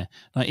aren't there.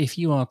 Like if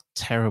you are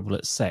terrible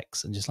at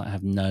sex and just like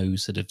have no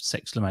sort of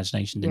sexual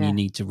imagination, then you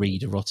need to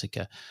read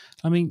erotica.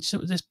 I mean, so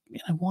there's,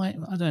 why?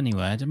 I don't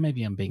know.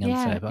 Maybe I'm being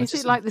unfair. But is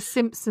it like the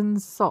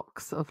Simpsons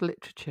socks of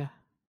literature?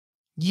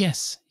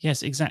 Yes,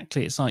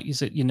 exactly. It's like you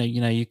said,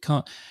 you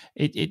can't.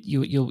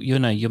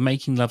 You're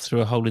making love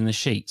through a hole in the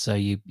sheet. So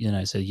you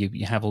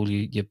have all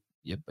your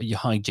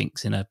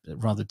hijinks in a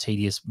rather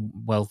tedious,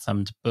 well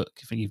thumbed book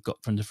you've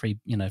got from the free,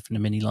 from the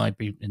mini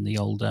library in the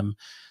old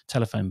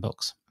telephone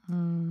box.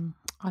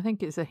 I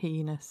think it's a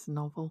heinous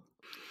novel.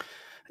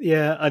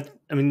 Yeah,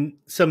 I mean,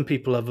 some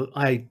people have.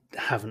 I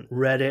haven't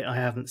read it. I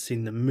haven't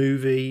seen the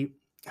movie.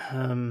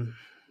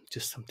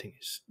 Just something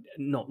it's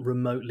not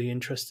remotely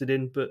interested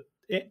in, but.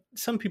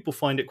 Some people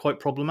find it quite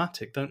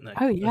problematic, don't they?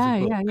 Oh,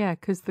 yeah,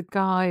 because the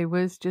guy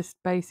was just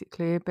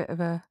basically a bit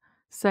of a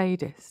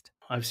sadist.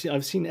 I've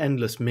seen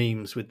endless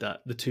memes with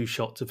that. The 2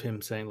 shots of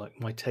him saying like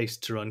my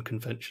tastes are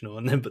unconventional,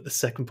 and then but the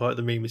second part of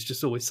the meme is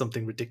just always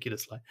something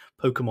ridiculous like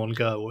Pokemon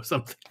Go or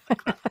something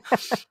like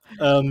that.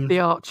 The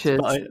Archers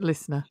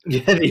listener.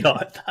 Yeah, the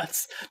art.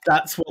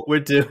 That's what we're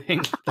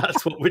doing.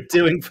 That's what we're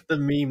doing for the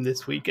meme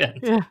this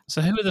weekend. Yeah.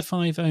 So who are the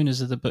 5 owners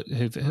of the book?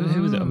 Who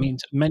are the, I mean,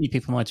 many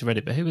people might have read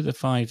it, but who are the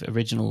 5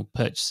 original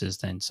purchasers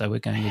then? So we're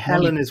going with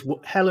Helen's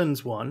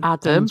one.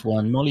 Adam's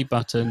one. Molly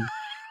Button.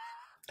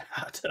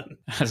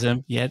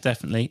 Adam, yeah,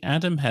 definitely.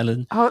 Adam,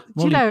 Helen. Oh,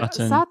 Molly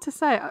Button. Sad to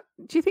say,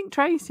 do you think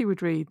Tracy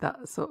would read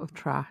that sort of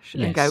trash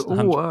and go,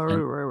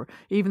 "Oh,"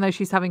 even though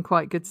she's having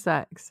quite good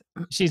sex?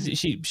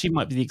 She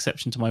might be the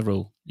exception to my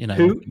rule.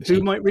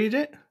 Who might read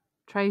it?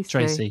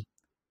 Tracy.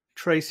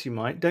 Tracy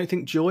might. Don't you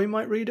think Joy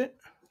might read it?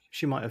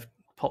 She might have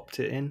popped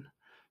it in.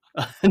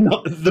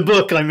 Not the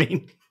book, I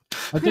mean.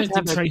 I don't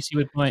think Tracy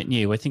would buy it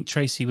new. I think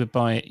Tracy would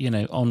buy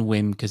it, on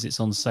whim because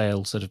it's on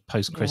sale, sort of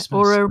post Christmas,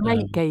 or her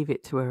mate gave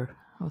it to her.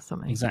 Or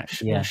something.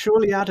 Exactly. Yeah.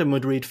 Surely Adam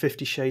would read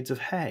 50 Shades of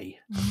Hay.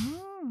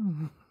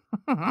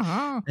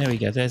 There we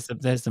go. There's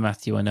the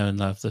Matthew I know and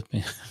love.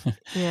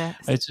 Yeah.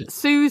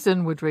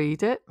 Susan would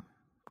read it.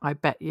 I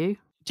bet you.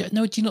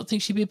 No, do you not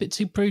think she'd be a bit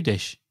too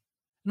prudish?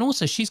 And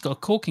also, she's got a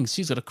cracking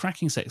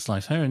sex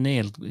life. Her and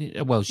Neil.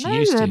 Well, she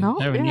used to.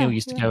 Not. Her and Neil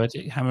used to go at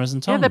hammers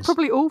and tongs. Yeah, they're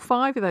probably all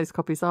 5 of those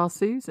copies are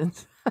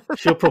Susan's.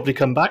 She'll probably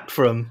come back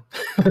from.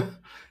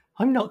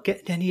 I'm not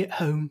getting any at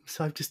home,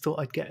 so I've just thought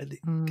I'd get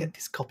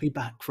this copy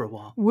back for a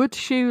while. Would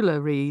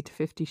Shula read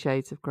 50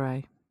 Shades of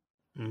Grey?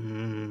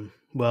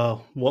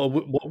 Well,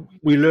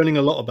 we're learning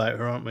a lot about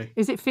her, aren't we?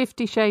 Is it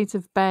 50 Shades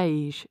of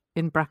Beige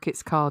in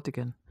brackets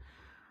cardigan?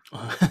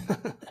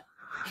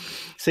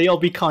 See, I'll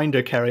be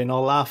kinder, Keri, and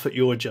I'll laugh at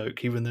your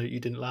joke, even though you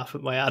didn't laugh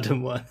at my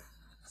Adam one.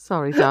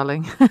 Sorry,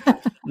 darling.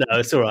 No,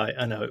 it's all right.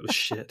 I know it was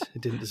shit.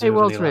 It didn't deserve It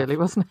was any really, laughing.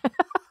 wasn't it?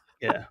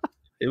 Yeah,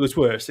 it was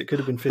worse. It could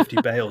have been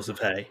 50 bales of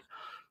hay.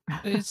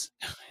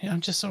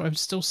 I'm just sorry. I'm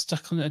still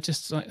stuck on it.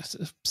 Just like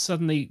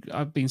suddenly,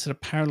 I've been sort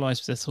of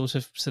paralysed with the thought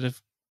of sort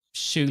of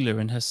Shula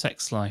and her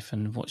sex life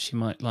and what she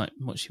might like,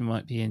 what she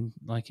might be in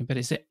like in bed.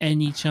 Is there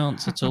any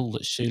chance at all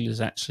that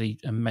Shula's actually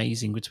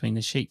amazing between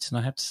the sheets? And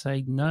I have to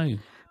say, no.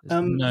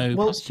 No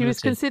well, she was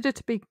considered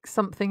to be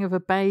something of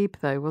a babe,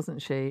 though,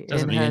 wasn't she?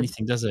 Doesn't mean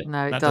anything, does it?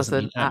 No, it that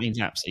doesn't. That means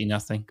absolutely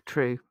nothing.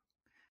 True.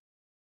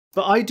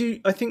 But I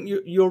think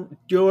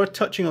you're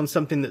touching on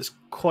something that's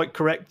quite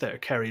correct there,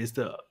 Keri. Is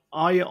that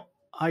I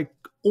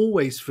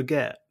always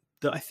forget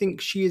that I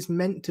think she is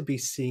meant to be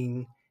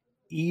seen,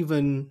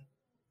 even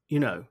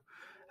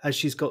as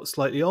she's got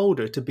slightly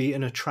older, to be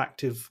an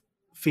attractive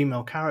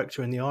female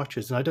character in the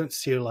Archers, and I don't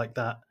see her like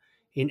that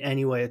in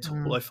any way at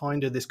all. I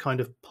find her this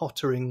kind of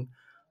pottering,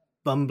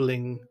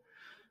 bumbling,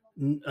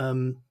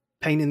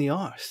 pain in the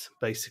arse,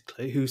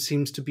 basically, who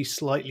seems to be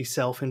slightly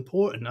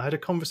self-important. I had a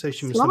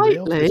conversation with somebody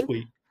else this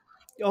week.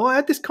 Oh, I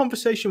had this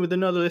conversation with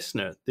another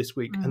listener this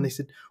week, and they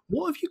said,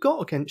 "What have you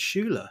got against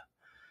Shula?"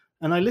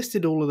 And I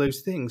listed all of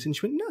those things, and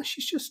she went, "No,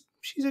 she's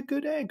a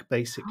good egg,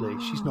 basically.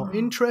 She's not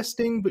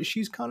interesting, but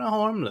she's kind of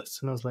harmless."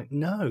 And I was like,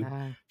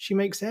 "No, she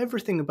makes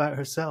everything about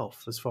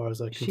herself, as far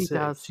as I can see." She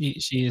does.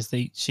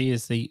 She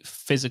is the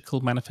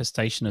physical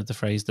manifestation of the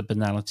phrase "the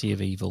banality of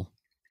evil."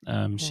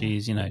 She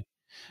is,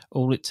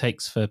 all it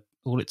takes for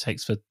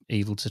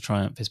evil to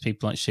triumph is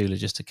people like Shula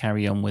just to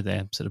carry on with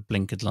their sort of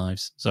blinkered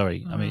lives.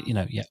 Sorry, I mean,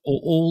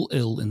 all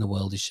ill in the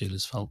world is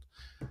Shula's fault.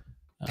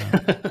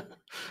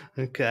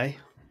 Okay.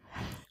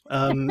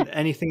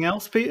 Anything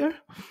else, Peter?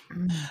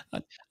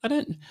 All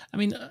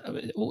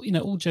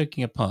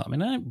joking apart, I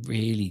don't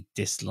really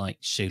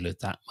dislike Shula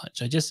that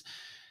much.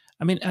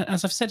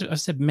 As I've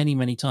said many,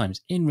 many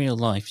times, in real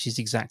life, she's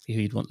exactly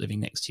who you'd want living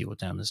next to you or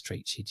down the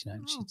street. She'd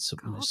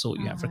sort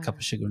you out for a cup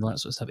of sugar and all that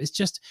sort of stuff. It's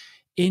just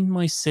in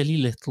my silly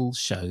little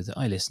show that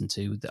I listen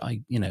to, that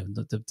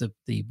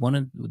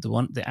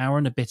the hour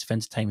and a bit of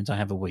entertainment I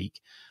have a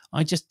week,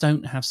 I just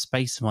don't have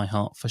space in my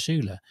heart for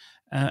Shula.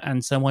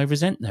 And so I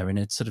resent her in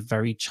a sort of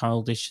very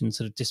childish and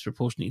sort of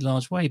disproportionately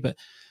large way. But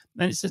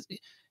then it's just,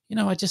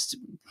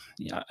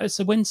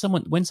 so when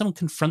someone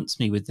confronts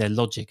me with their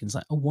logic and it's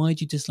like, "Oh, why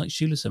do you dislike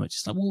Shula so much?"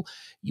 It's like, well,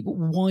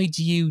 why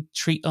do you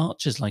treat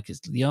Archers like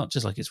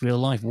it's real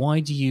life? Why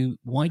do you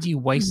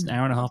waste an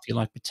hour and a half of your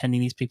life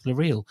pretending these people are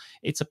real?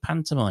 It's a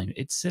pantomime.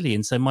 It's silly,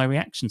 and so my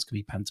reactions can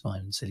be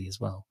pantomime and silly as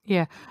well.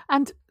 Yeah,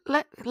 and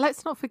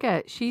let's not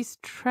forget, she's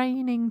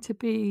training to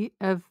be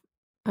a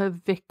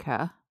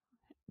vicar,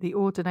 the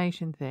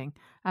ordination thing,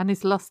 and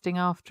is lusting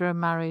after a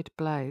married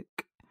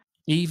bloke.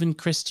 Even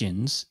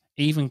Christians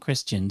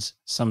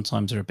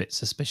sometimes are a bit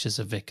suspicious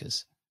of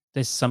vicars.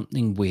 There's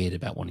something weird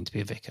about wanting to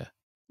be a vicar.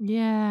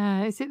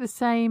 Yeah, is it the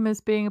same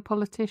as being a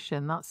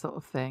politician, that sort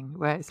of thing,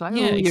 where it's like,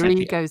 your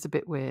ego's a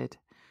bit weird?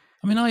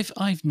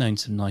 I've known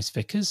some nice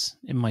vicars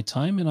in my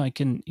time, and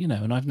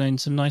and I've known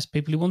some nice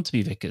people who want to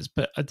be vicars.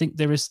 But I think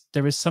there is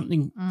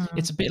something.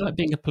 It's a bit like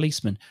being a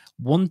policeman,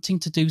 wanting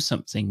to do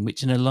something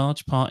which, in a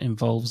large part,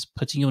 involves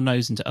putting your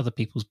nose into other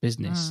people's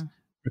business.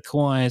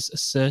 Requires a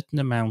certain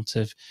amount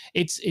of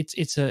it's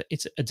a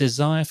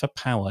desire for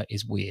power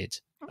is weird,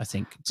 I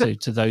think,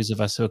 to those of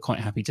us who are quite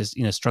happy just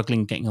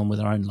struggling getting on with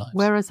our own lives.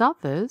 Whereas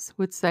others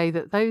would say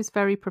that those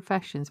very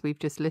professions we've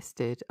just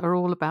listed are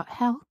all about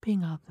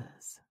helping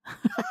others.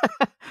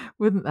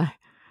 Wouldn't they?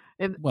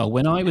 Well,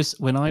 when I was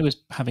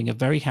having a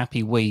very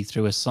happy wee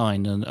through a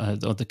sign on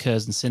the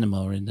Curzon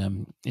Cinema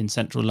in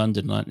central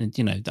London, I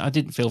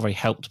didn't feel very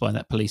helped by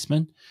that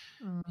policeman.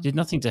 He did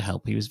nothing to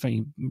help. He was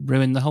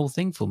ruined the whole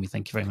thing for me.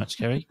 Thank you very much,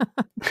 Keri.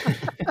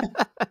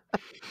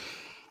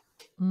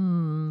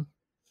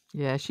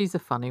 Yeah, she's a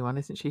funny one,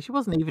 isn't she? She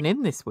wasn't even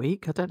in this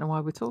week. I don't know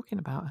why we're talking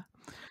about her.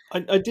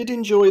 I did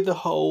enjoy the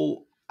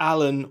whole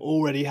Alan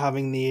already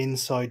having the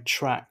inside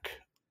track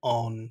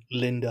on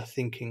Linda,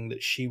 thinking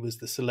that she was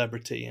the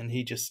celebrity, and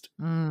he just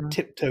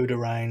tiptoed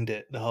around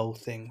it, the whole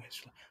thing.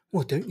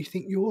 Well, don't you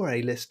think your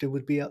A-lister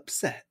would be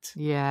upset?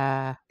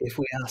 Yeah. If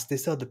we asked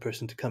this other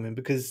person to come in,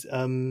 because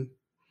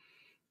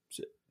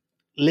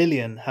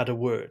Lillian had a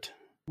word.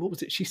 What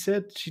was it? She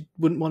said she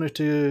wouldn't want her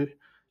to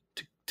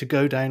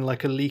go down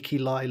like a leaky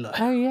lilac.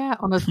 Oh yeah,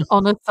 on a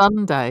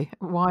Sunday.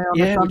 Why on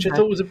a Sunday? Which I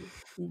thought was a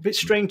bit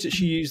strange that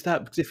she used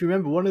that, because if you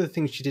remember, one of the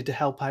things she did to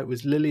help out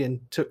was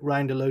Lillian took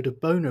round a load of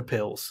boner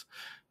pills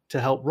to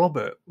help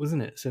Robert,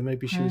 wasn't it? So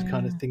maybe she was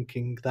kind of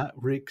thinking that,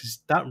 because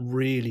that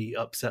really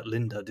upset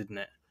Linda, didn't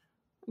it?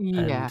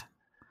 Yeah. And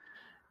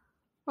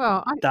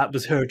well, that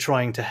was her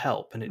trying to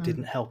help, and it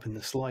didn't help in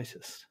the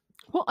slightest.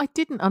 What I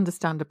didn't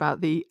understand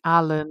about the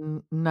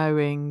Alan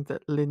knowing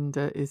that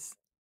Linda is,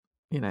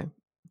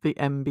 the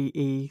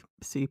MBE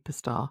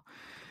superstar,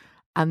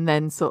 and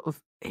then sort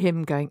of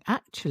him going,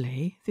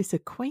 actually, this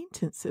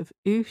acquaintance of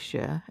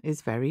Usha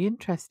is very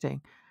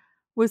interesting,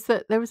 was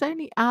that there was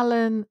only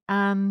Alan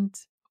and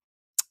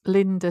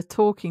Linda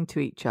talking to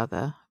each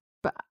other,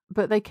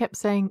 but they kept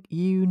saying,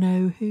 you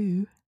know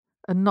who,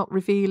 and not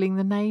revealing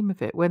the name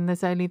of it when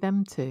there's only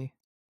them two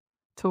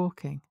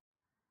talking.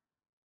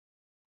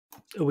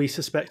 Are we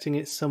suspecting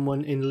it's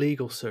someone in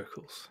legal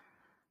circles?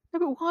 No,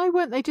 but why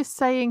weren't they just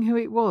saying who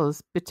it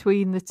was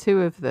between the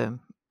two of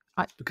them?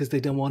 Because they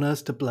don't want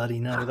us to bloody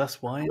know.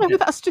 That's why. No, but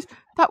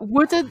that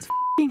wouldn't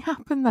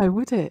happen though,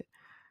 would it?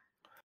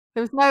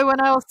 There was no one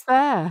else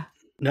there.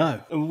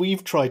 No, and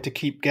we've tried to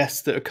keep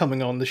guests that are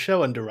coming on the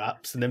show under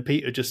wraps, and then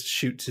Peter just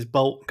shoots his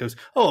bolt and goes,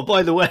 oh,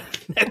 by the way,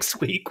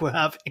 next week we're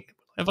having...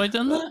 Have I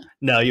done that?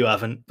 No, you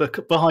haven't.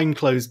 But behind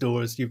closed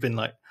doors, you've been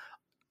like,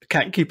 I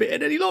can't keep it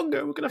in any longer.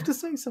 We're going to have to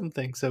say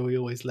something. So we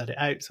always let it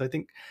out. So I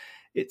think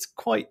it's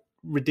quite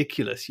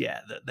ridiculous,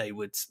 that they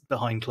would,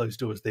 behind closed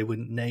doors, they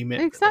wouldn't name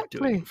it. Exactly.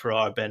 They're doing it for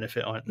our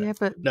benefit, aren't they? Yeah,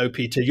 but... No,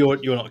 Peter, you're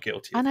not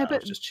guilty of I know, that. but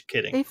I was just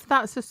kidding. If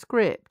that's a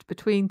script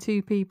between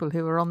two people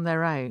who are on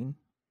their own,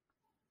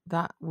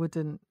 that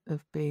wouldn't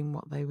have been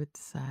what they would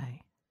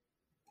say.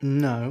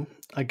 No,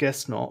 I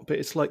guess not. But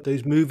it's like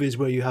those movies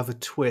where you have a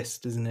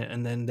twist, isn't it?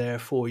 And then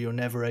therefore you're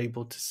never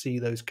able to see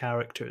those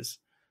characters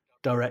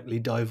directly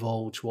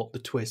divulge what the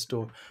twist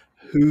or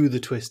who the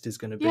twist is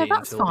going to be. Yeah,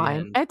 that's until fine. the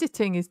end.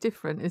 Editing is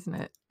different, isn't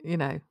it? You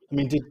know. I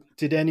mean,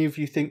 did any of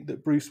you think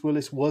that Bruce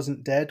Willis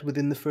wasn't dead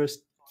within the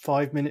first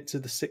 5 minutes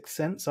of The Sixth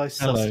Sense? I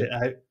sussed it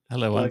out.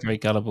 Hello, I'm very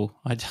gullible.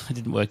 I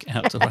didn't work it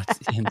out till right at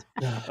the end.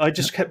 I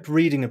just kept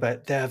reading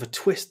about they have a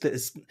twist that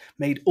has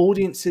made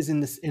audiences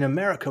in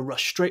America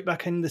rush straight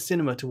back into the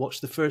cinema to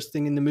watch the first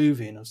thing in the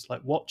movie. And I was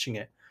like watching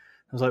it.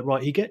 I was like,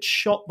 right, he gets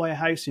shot by a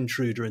house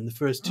intruder in the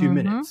first 2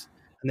 minutes.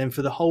 And then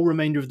for the whole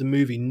remainder of the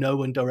movie, no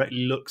one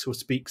directly looks or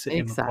speaks at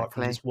him apart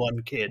from this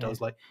one kid. Yeah. I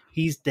was like,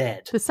 he's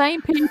dead. The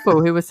same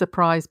people who were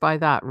surprised by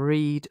that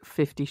read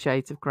 50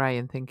 Shades of Grey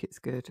and think it's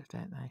good,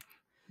 don't they?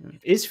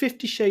 Is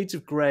 50 Shades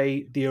of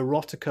Grey the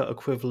erotica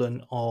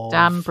equivalent of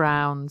Dan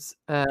Brown's?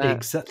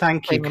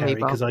 Thank you, Keri,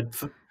 because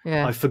I've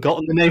Yeah.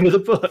 forgotten the name of the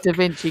book. Da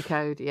Vinci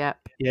Code, yep.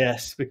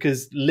 Yes,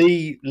 because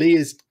Lee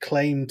is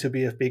claimed to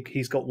be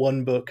he's got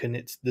one book and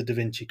it's the Da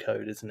Vinci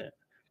Code, isn't it?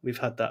 We've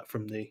had that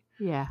from the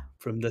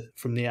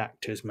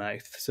actor's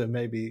mouth. So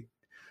maybe,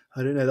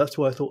 I don't know, that's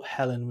why I thought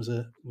Helen was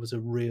a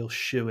real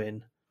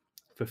shoe-in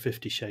for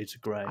 50 Shades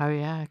of Grey. Oh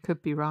yeah,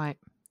 could be right.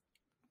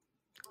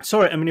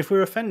 Sorry, I mean, if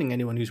we're offending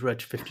anyone who's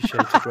read 50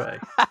 Shades of Grey,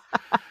 I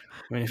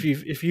mean,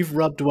 if you've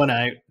rubbed one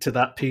out to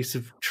that piece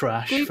of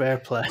trash, fair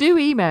play. Do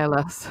email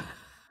us.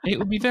 It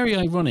would be very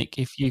ironic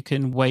if you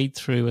can wade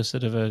through a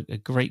sort of a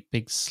great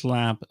big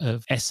slab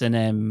of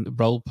S&M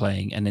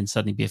role-playing and then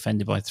suddenly be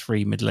offended by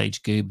three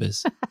middle-aged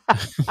goobers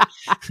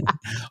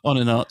on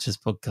an Archers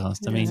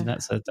podcast. I mean,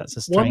 that's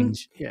a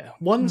strange...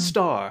 One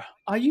star.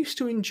 I used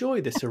to enjoy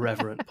this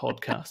irreverent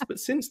podcast, but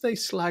since they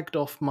slagged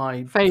off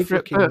my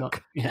favourite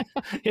book...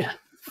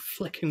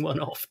 flicking one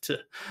off to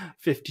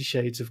 50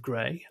 Shades of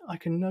Grey, I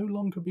can no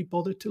longer be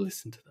bothered to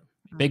listen to them.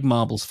 Big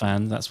Marbles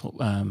fan. That's what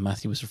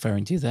Matthew was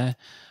referring to there.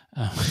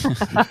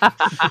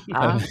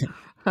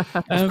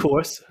 Of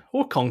course,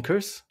 or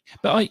Conkers.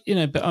 But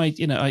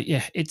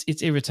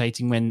it's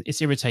irritating when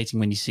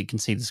you can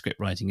see the script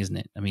writing, isn't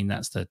it? I mean,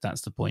 that's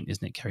the point,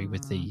 isn't it, Keri?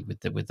 With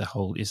the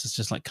whole, it's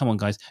just like, come on,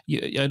 guys.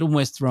 I'd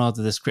almost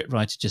rather the script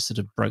writer just sort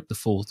of broke the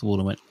fourth wall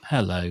and went,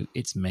 "Hello,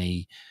 it's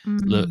me.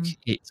 Look,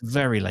 it's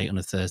very late on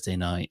a Thursday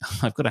night.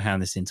 I've got to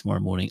hand this in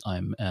tomorrow morning.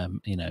 I'm,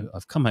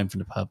 I've come home from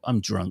the pub.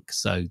 I'm drunk,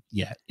 so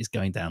yeah, it's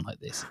going down like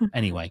this.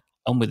 Anyway."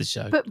 On with the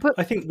show. But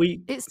I think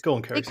go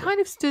on, Keri. It kind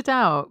of stood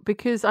out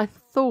because I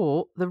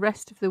thought the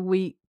rest of the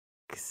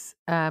week's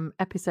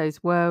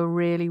episodes were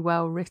really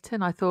well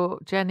written. I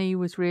thought Jenny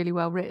was really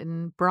well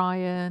written.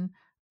 Brian,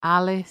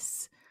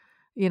 Alice,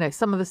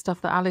 some of the stuff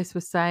that Alice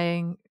was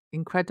saying,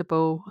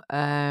 incredible.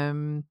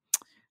 Ruairi,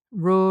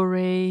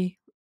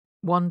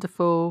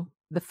 wonderful.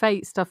 The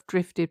Fate stuff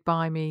drifted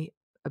by me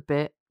a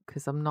bit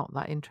because I'm not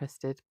that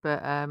interested.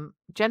 But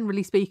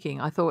generally speaking,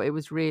 I thought it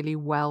was really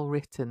well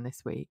written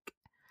this week.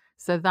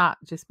 So that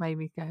just made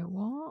me go,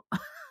 what?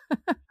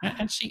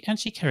 Actually,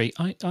 Keri,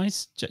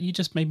 you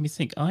just made me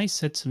think. I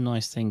said some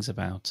nice things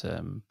about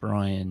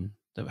Brian,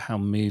 how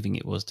moving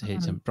it was to hear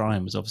him.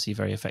 Brian was obviously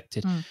very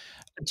affected.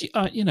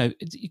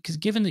 Because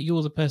given that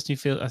you're the person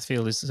who I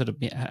feel is sort of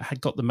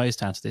had got the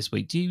most out of this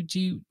week, did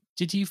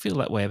you feel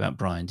that way about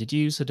Brian? Did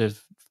you sort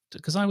of?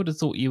 Because I would have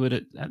thought you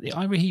would.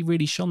 He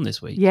really shone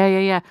this week.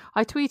 Yeah.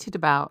 I tweeted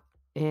about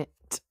it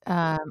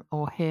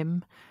or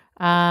him,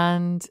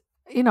 and.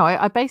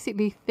 I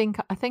basically think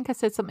I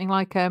said something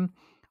like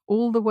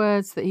all the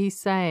words that he's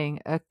saying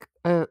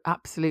are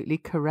absolutely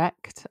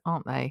correct,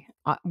 aren't they?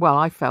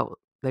 I felt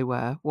they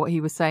were. What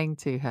he was saying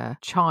to her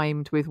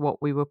chimed with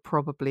what we were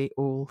probably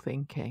all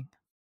thinking.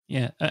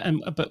 Yeah,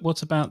 but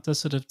what about the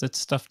sort of the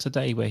stuff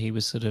today where he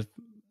sounded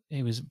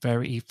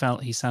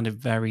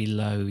very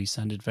low. He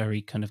sounded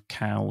very kind of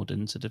cowed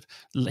and sort of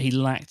he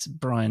lacked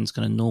Brian's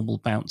kind of normal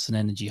bounce and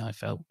energy, I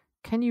felt.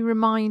 Can you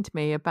remind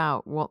me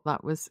about what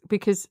that was?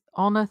 Because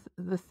on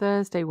the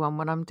Thursday one,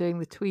 when I'm doing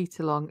the tweet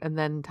along and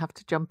then have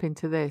to jump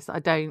into this, I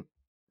don't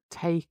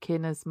take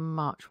in as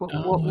much.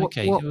 Oh,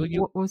 okay.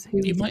 What was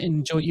who? You might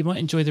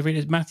enjoy the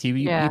readers. Matthew,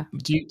 Yeah.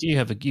 do you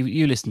have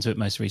you listened to it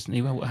most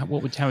recently? Well,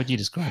 how would you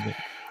describe it?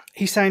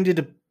 He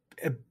sounded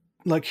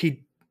like it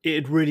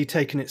had really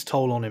taken its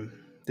toll on him,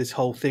 this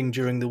whole thing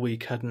during the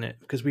week, hadn't it?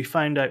 Because we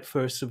found out,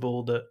 first of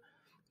all, that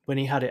when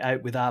he had it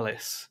out with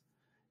Alice,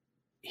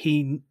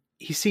 he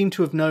seemed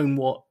to have known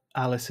what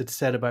Alice had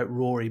said about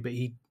Ruairi, but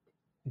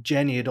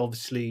Jenny had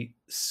obviously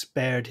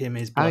spared him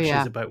his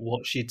blushes about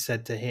what she'd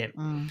said to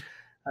him.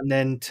 And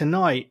then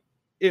tonight,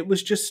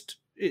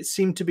 it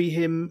seemed to be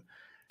him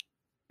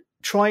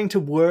trying to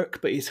work,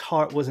 but his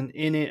heart wasn't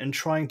in it, and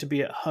trying to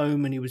be at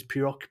home, and he was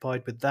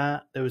preoccupied with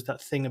that. There was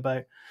that thing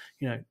about,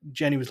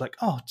 Jenny was like,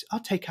 "Oh, I'll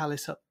take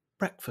Alice up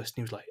breakfast,"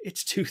 and he was like,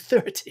 "It's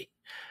 2:30.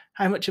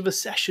 How much of a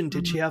session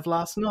did she have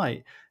last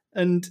night?"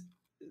 And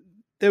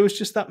there was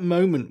just that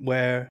moment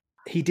where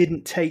he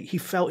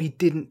felt he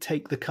didn't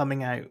take the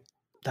coming out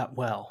that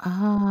well.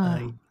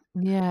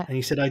 Yeah. And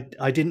he said,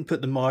 I didn't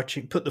put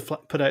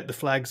out the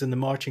flags and the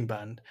marching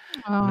band.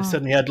 And I Oh,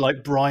 suddenly had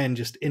like Brian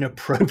just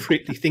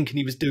inappropriately thinking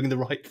he was doing the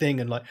right thing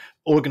and like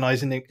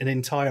organising an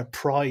entire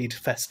pride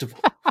festival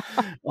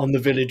on the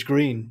village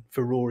green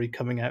for Ruairi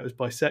coming out as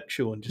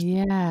bisexual and just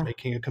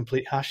making a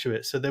complete hash of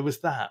it. So there was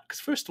that. Because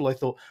first of all, I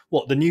thought,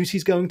 what, the news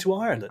he's going to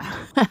Ireland?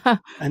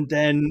 And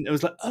then it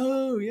was like,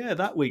 oh yeah,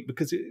 that week,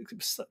 because it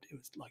was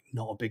like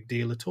not a big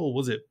deal at all,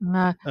 was it?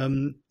 no.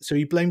 So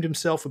he blamed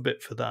himself a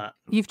bit for that.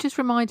 You've just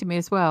reminded me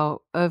as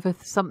well of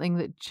something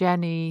that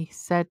Jenny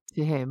said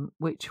to him,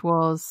 which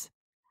was,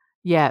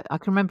 I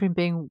can remember him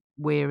being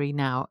weary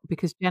now,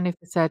 because Jennifer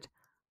said,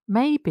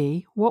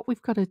 maybe what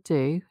we've got to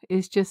do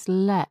is just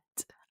let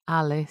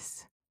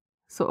Alice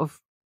sort of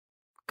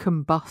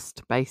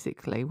combust,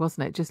 basically,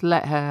 wasn't it? Just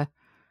let her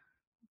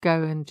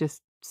go and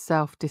just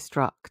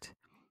self-destruct.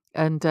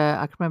 And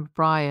I can remember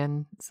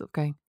Brian sort of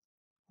going,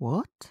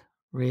 what?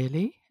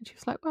 Really? And she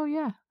was like, well,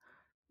 yeah,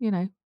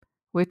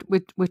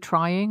 we're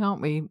trying,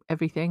 aren't we?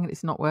 Everything, and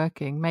it's not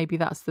working. Maybe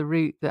that's the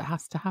route that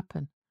has to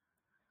happen.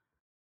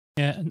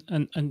 Yeah,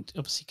 and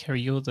obviously,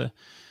 Keri, you're the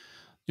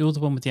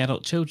one with the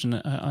adult children.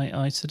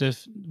 I sort of,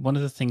 one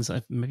of the things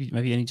I've maybe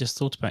only just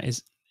thought about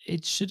is,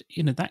 it should,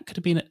 that could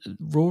have been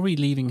Ruairi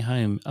leaving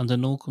home under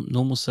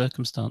normal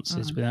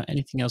circumstances without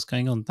anything else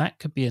going on. That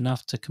could be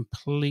enough to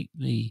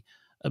completely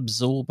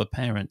absorb a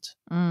parent.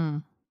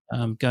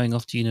 Going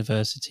off to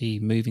university,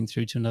 moving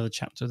through to another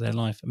chapter of their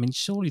life. I mean,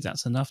 surely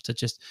that's enough to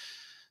just.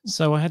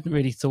 So I hadn't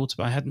really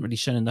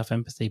shown enough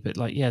empathy, but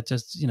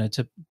just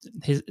to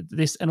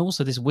this, and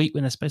also this week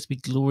when they're supposed to be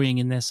glorying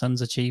in their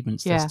son's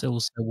achievements, they're still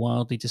so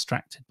wildly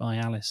distracted by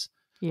Alice.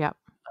 Yeah,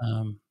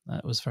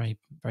 that was very,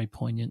 very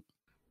poignant.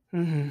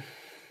 Mm-hmm.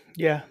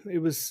 Yeah,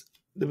 there was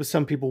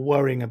some people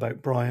worrying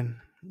about Brian,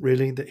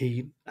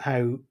 really,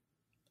 how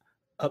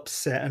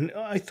upset, and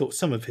I thought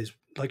some of his,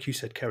 like you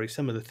said, Keri,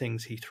 some of the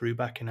things he threw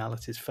back in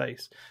Alice's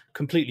face,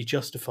 completely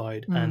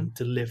justified and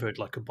delivered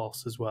like a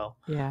boss as well.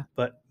 Yeah.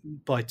 But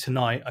by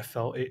tonight,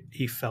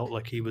 he felt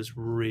like he was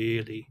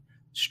really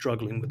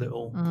struggling with it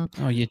all.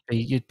 Oh, you'd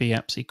be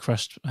absolutely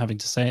crushed having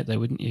to say it, though,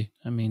 wouldn't you?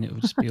 I mean, it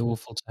would just be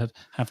awful to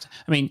have to.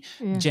 I mean,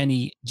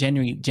 Jenny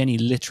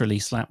literally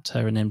slapped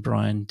her, and then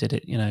Brian did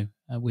it,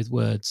 with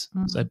words.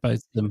 So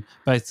both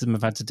of them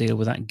have had to deal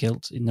with that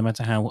guilt, no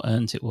matter how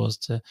earned it was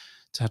to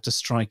have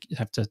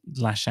to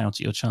lash out at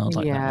your child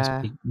like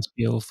that. Must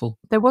be awful.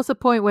 There was a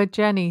point where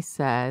Jenny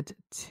said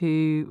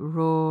to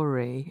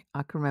Ruairi,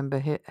 I can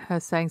remember her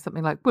saying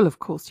something like, well, of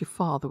course your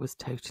father was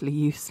totally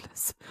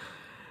useless.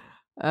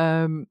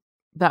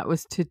 That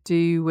was to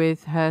do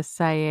with her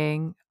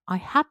saying, I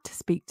had to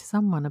speak to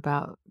someone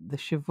about the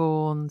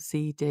Siobhan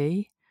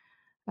CD.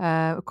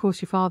 Of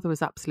course your father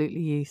was absolutely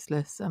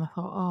useless. And I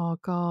thought, oh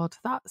God,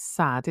 that's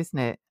sad, isn't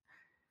it?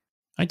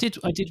 I did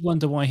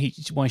wonder why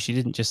she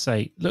didn't just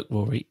say, look,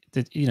 Ruairi,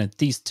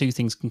 these two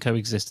things can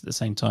coexist at the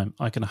same time.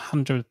 I can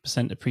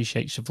 100%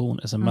 appreciate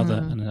Siobhan as a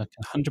mother, and I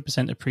can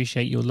 100%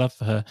 appreciate your love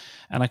for her,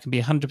 and I can be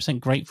 100%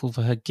 grateful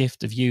for her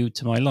gift of you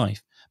to my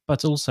life,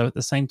 but also at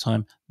the same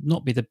time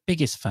not be the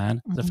biggest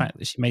fan of the fact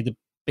that she made the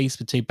Beast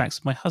with Two Backs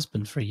of my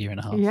husband for a year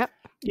and a half. Yep.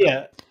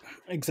 Yeah,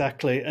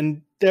 exactly.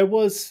 And there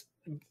was,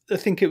 I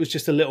think it was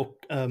just a little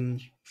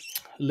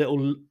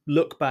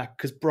look back,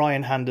 because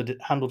Brian handled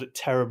it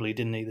terribly,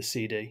 didn't he? The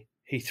CD,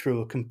 he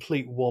threw a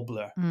complete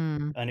wobbler,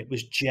 and it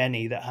was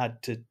Jenny that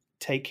had to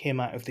take him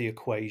out of the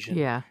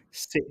equation,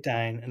 sit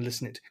down and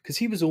listen it, because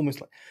he was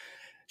almost like,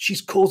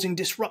 she's causing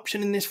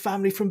disruption in this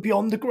family from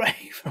beyond the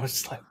grave. I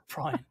was like,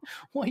 Brian,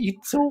 what are you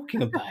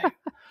talking about?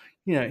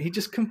 He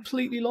just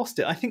completely lost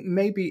it. I think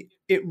maybe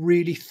it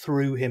really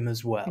threw him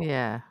as well.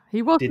 Yeah,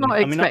 he was not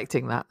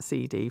expecting that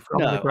CD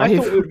from the grave. I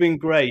thought it would have been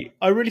great.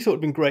 I really thought it would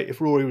have been great if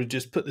Ruairi would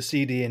just put the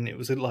CD in. It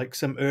was like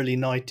some early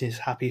 90s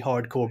happy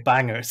hardcore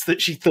bangers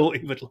that she thought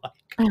he would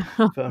like.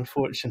 But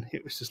unfortunately,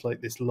 it was just like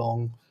this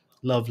long,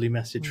 lovely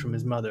message from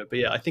his mother. But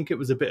yeah, I think it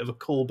was a bit of a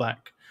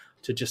callback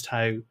to just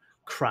how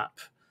crap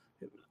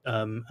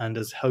and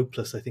as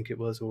hopeless, I think it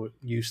was, or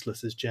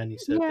useless, as Jenny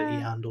said, that he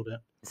Yeah. handled it.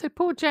 So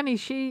poor Jenny,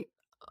 she,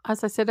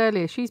 as I said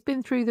earlier, she's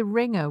been through the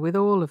ringer with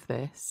all of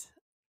this,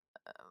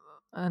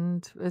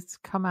 and it's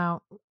come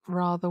out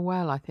rather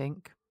well, I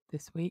think,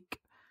 this week.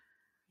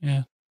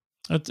 Yeah.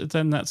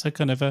 Then that's a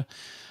kind of a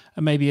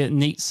maybe a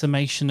neat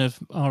summation of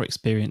our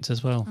experience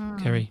as well,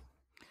 Keri.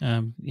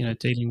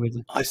 Dealing with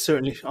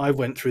I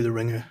went through the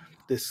ringer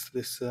this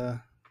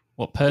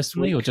what,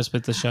 personally, or just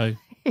with the show?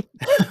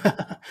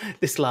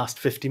 this last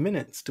 50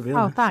 minutes, to be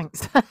honest. Oh,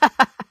 thanks.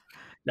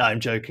 No, I'm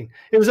joking.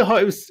 It was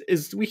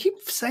we keep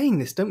saying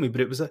this, don't we?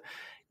 But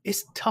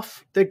it's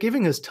tough. They're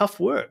giving us tough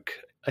work,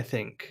 I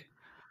think,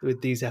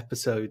 with these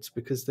episodes,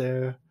 because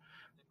they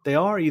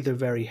are either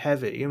very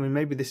heavy. I mean,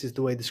 maybe this is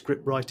the way the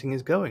script writing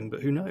is going,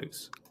 but who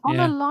knows? On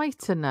a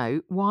lighter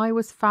note, why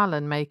was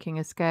Fallon making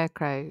a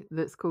scarecrow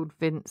that's called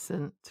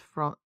Vincent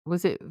from?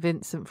 Was it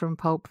Vincent from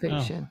Pulp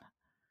Fiction? Oh.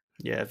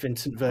 Yeah,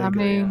 Vincent Vega. I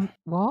mean,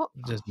 what?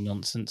 Just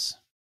nonsense.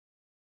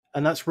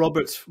 And that's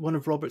one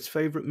of Robert's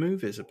favourite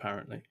movies,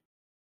 apparently.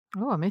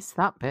 Oh, I missed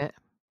that bit.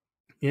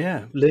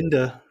 Yeah,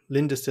 Linda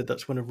said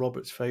that's one of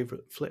Robert's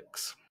favourite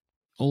flicks.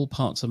 All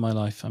parts of my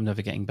life, I'm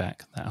never getting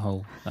back that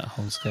whole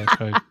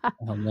scarecrow, that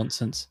whole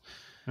nonsense.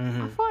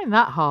 I find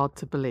that hard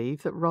to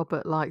believe that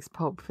Robert likes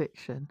Pulp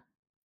Fiction.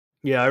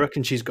 Yeah, I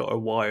reckon she's got her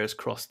wires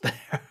crossed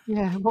there.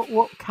 Yeah,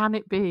 what can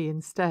it be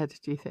instead,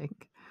 do you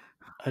think?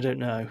 I don't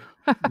know.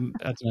 I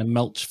don't know,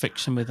 mulch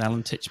fiction with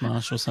Alan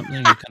Titchmarsh or something,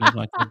 or kind of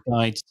like a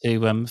guide to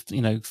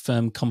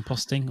firm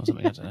composting or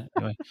something. I don't know.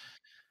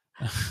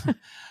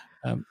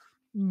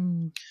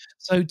 Anyway.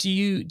 So do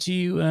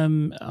you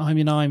I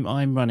mean,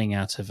 I'm running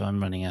out of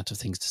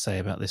things to say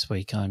about this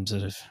week. I'm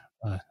sort of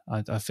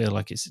I feel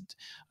like it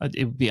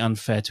would be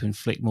unfair to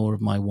inflict more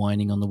of my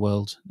whining on the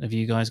world. Have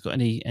you guys got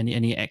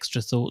any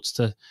extra thoughts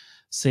to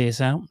see us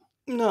out?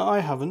 No, I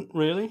haven't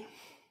really.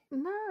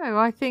 No,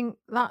 I think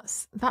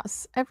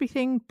that's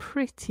everything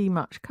pretty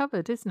much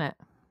covered, isn't it?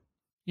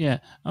 Yeah,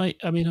 I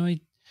mean,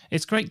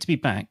 it's great to be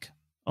back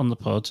on the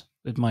pod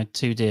with my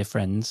two dear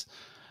friends,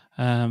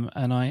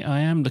 and I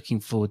am looking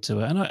forward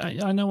to it. And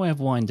I know I have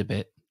whined a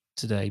bit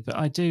today, but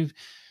I do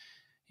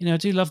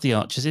love the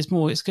Archers.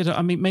 It's good.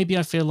 I mean, maybe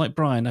I feel like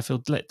Brian. I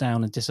feel let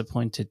down and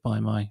disappointed by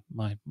my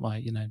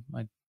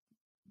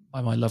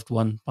loved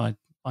one, by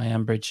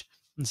Ambridge,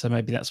 and so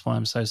maybe that's why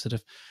I'm so sort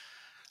of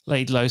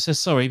laid low. So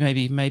sorry.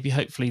 Maybe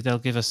hopefully they'll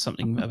give us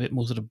something a bit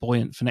more sort of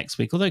buoyant for next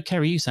week. Although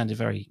Keri, you sounded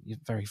very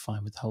very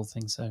fine with the whole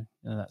thing. So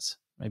you're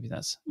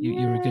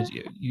a good.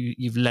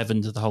 You've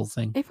leavened the whole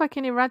thing. If I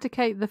can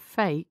eradicate the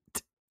fate,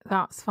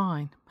 that's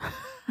fine.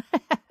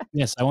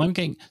 Yes, so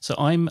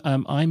I'm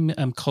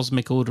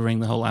cosmic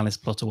ordering the whole Alice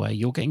plot away.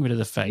 You're getting rid of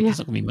the fate. Yeah. There's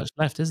not going to be much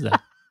left, is there?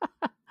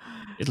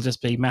 It'll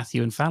just be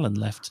Matthew and Fallon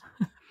left.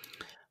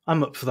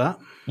 I'm up for that.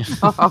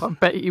 Oh, I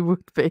bet you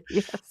would be.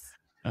 Yes.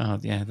 Oh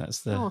yeah,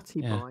 that's the naughty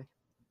boy.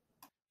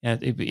 Yeah,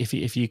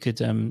 if you could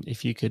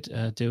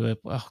do a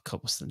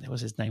what's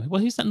his name?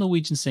 Well, who's that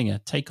Norwegian singer?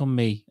 Take on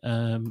Me.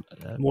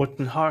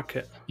 Morten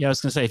Harket. Yeah, I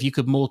was going to say, if you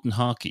could Morten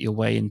Harket your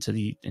way into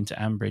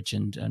Ambridge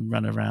and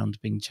run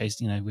around being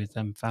chased, with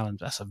Fallon.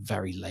 That's a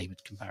very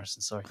laboured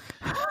comparison. Sorry.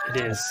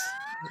 It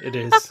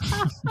is.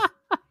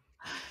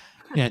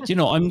 Yeah, do you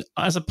know? I'm,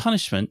 as a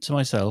punishment to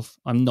myself,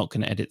 I'm not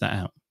going to edit that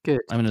out.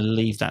 Good. I'm going to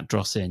leave that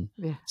dross in,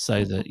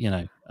 so that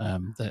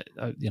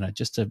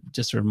just to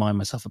remind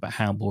myself about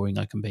how boring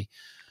I can be.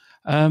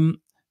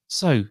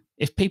 So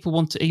if people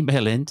want to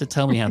email in to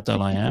tell me how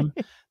dull I am,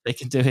 they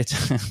can do it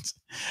at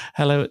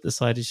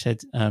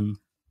hello@thecidershed.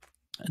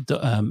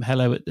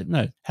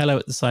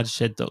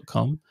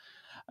 hello@thecidershed.com.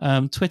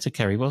 Twitter,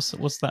 Keri, what's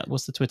that?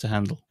 What's the Twitter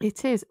handle?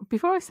 It is.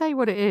 Before I say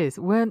what it is,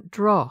 weren't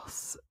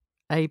Dross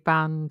a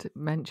band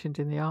mentioned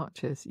in the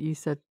Archers? You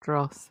said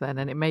Dross then,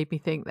 and it made me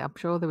think that I'm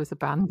sure there was a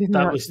band in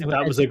that was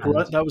a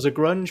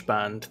grunge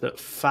band that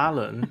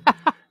Fallon,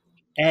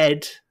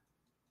 Ed,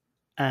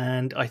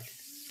 and I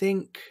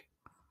think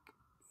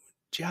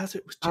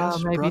Jazzer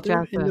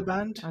brother in the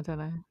band. I don't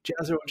know.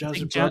 Jazzer or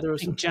Jazzer brother. I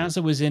think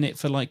Jazzer was in it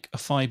for like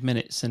 5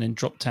 minutes and then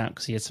dropped out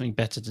because he had something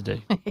better to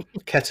do.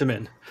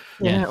 Ketamine.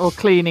 Yeah, or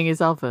cleaning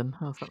his oven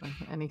or something.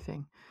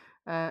 Anything.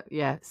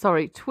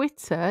 Sorry.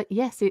 Twitter,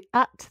 yes,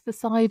 at the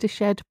Cider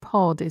Shed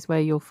Pod is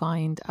where you'll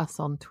find us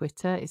on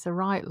Twitter. It's a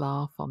right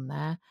laugh on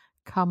there.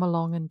 Come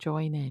along and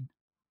join in.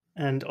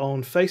 And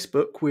on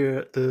Facebook,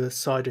 we're the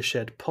Cider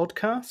Shed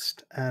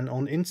Podcast. And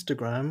on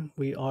Instagram,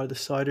 we are the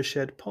Cider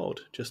Shed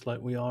Pod, just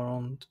like we are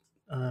on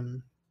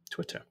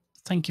Twitter.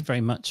 Thank you very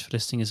much for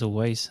listening, as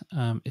always.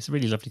 It's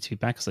really lovely to be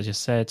back, as I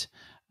just said.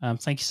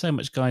 Thank you so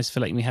much, guys,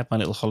 for letting me have my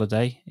little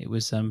holiday. It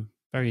was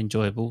very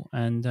enjoyable.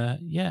 And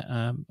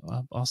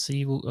I'll see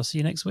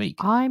you next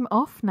week. I'm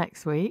off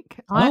next week.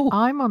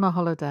 I'm on a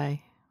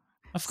holiday.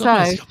 I've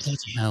got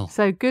bloody hell.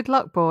 So good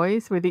luck,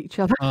 boys, with each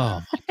other.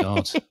 Oh, my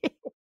God.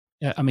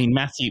 Yeah, I mean,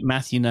 Matthew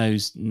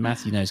knows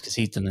because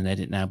he's done an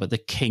edit now, but the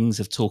kings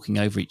of talking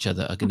over each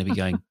other are going to be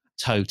going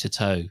toe to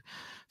toe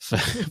for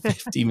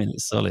 50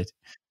 minutes solid.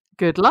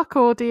 Good luck,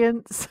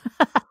 audience.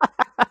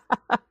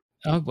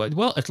 Oh,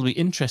 well, it'll be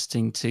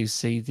interesting to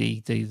see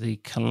the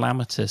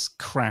calamitous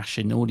crash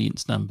in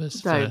audience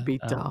numbers Don't be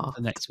daft.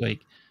 for next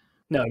week.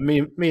 No,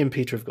 me and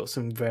Peter have got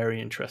some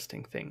very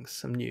interesting things,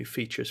 some new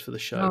features for the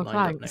show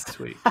lined up next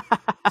week.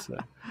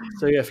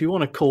 So yeah, if you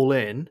want to call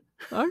in,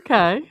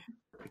 okay.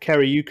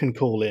 Keri, you can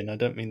call in. I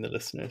don't mean the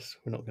listeners.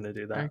 We're not going to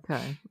do that.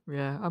 Okay,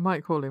 yeah, I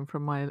might call in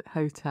from my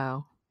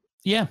hotel.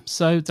 Yeah,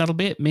 so that'll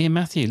be it. Me and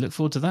Matthew look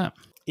forward to that.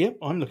 Yep,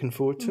 I'm looking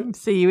forward to it.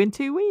 See you in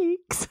 2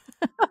 weeks.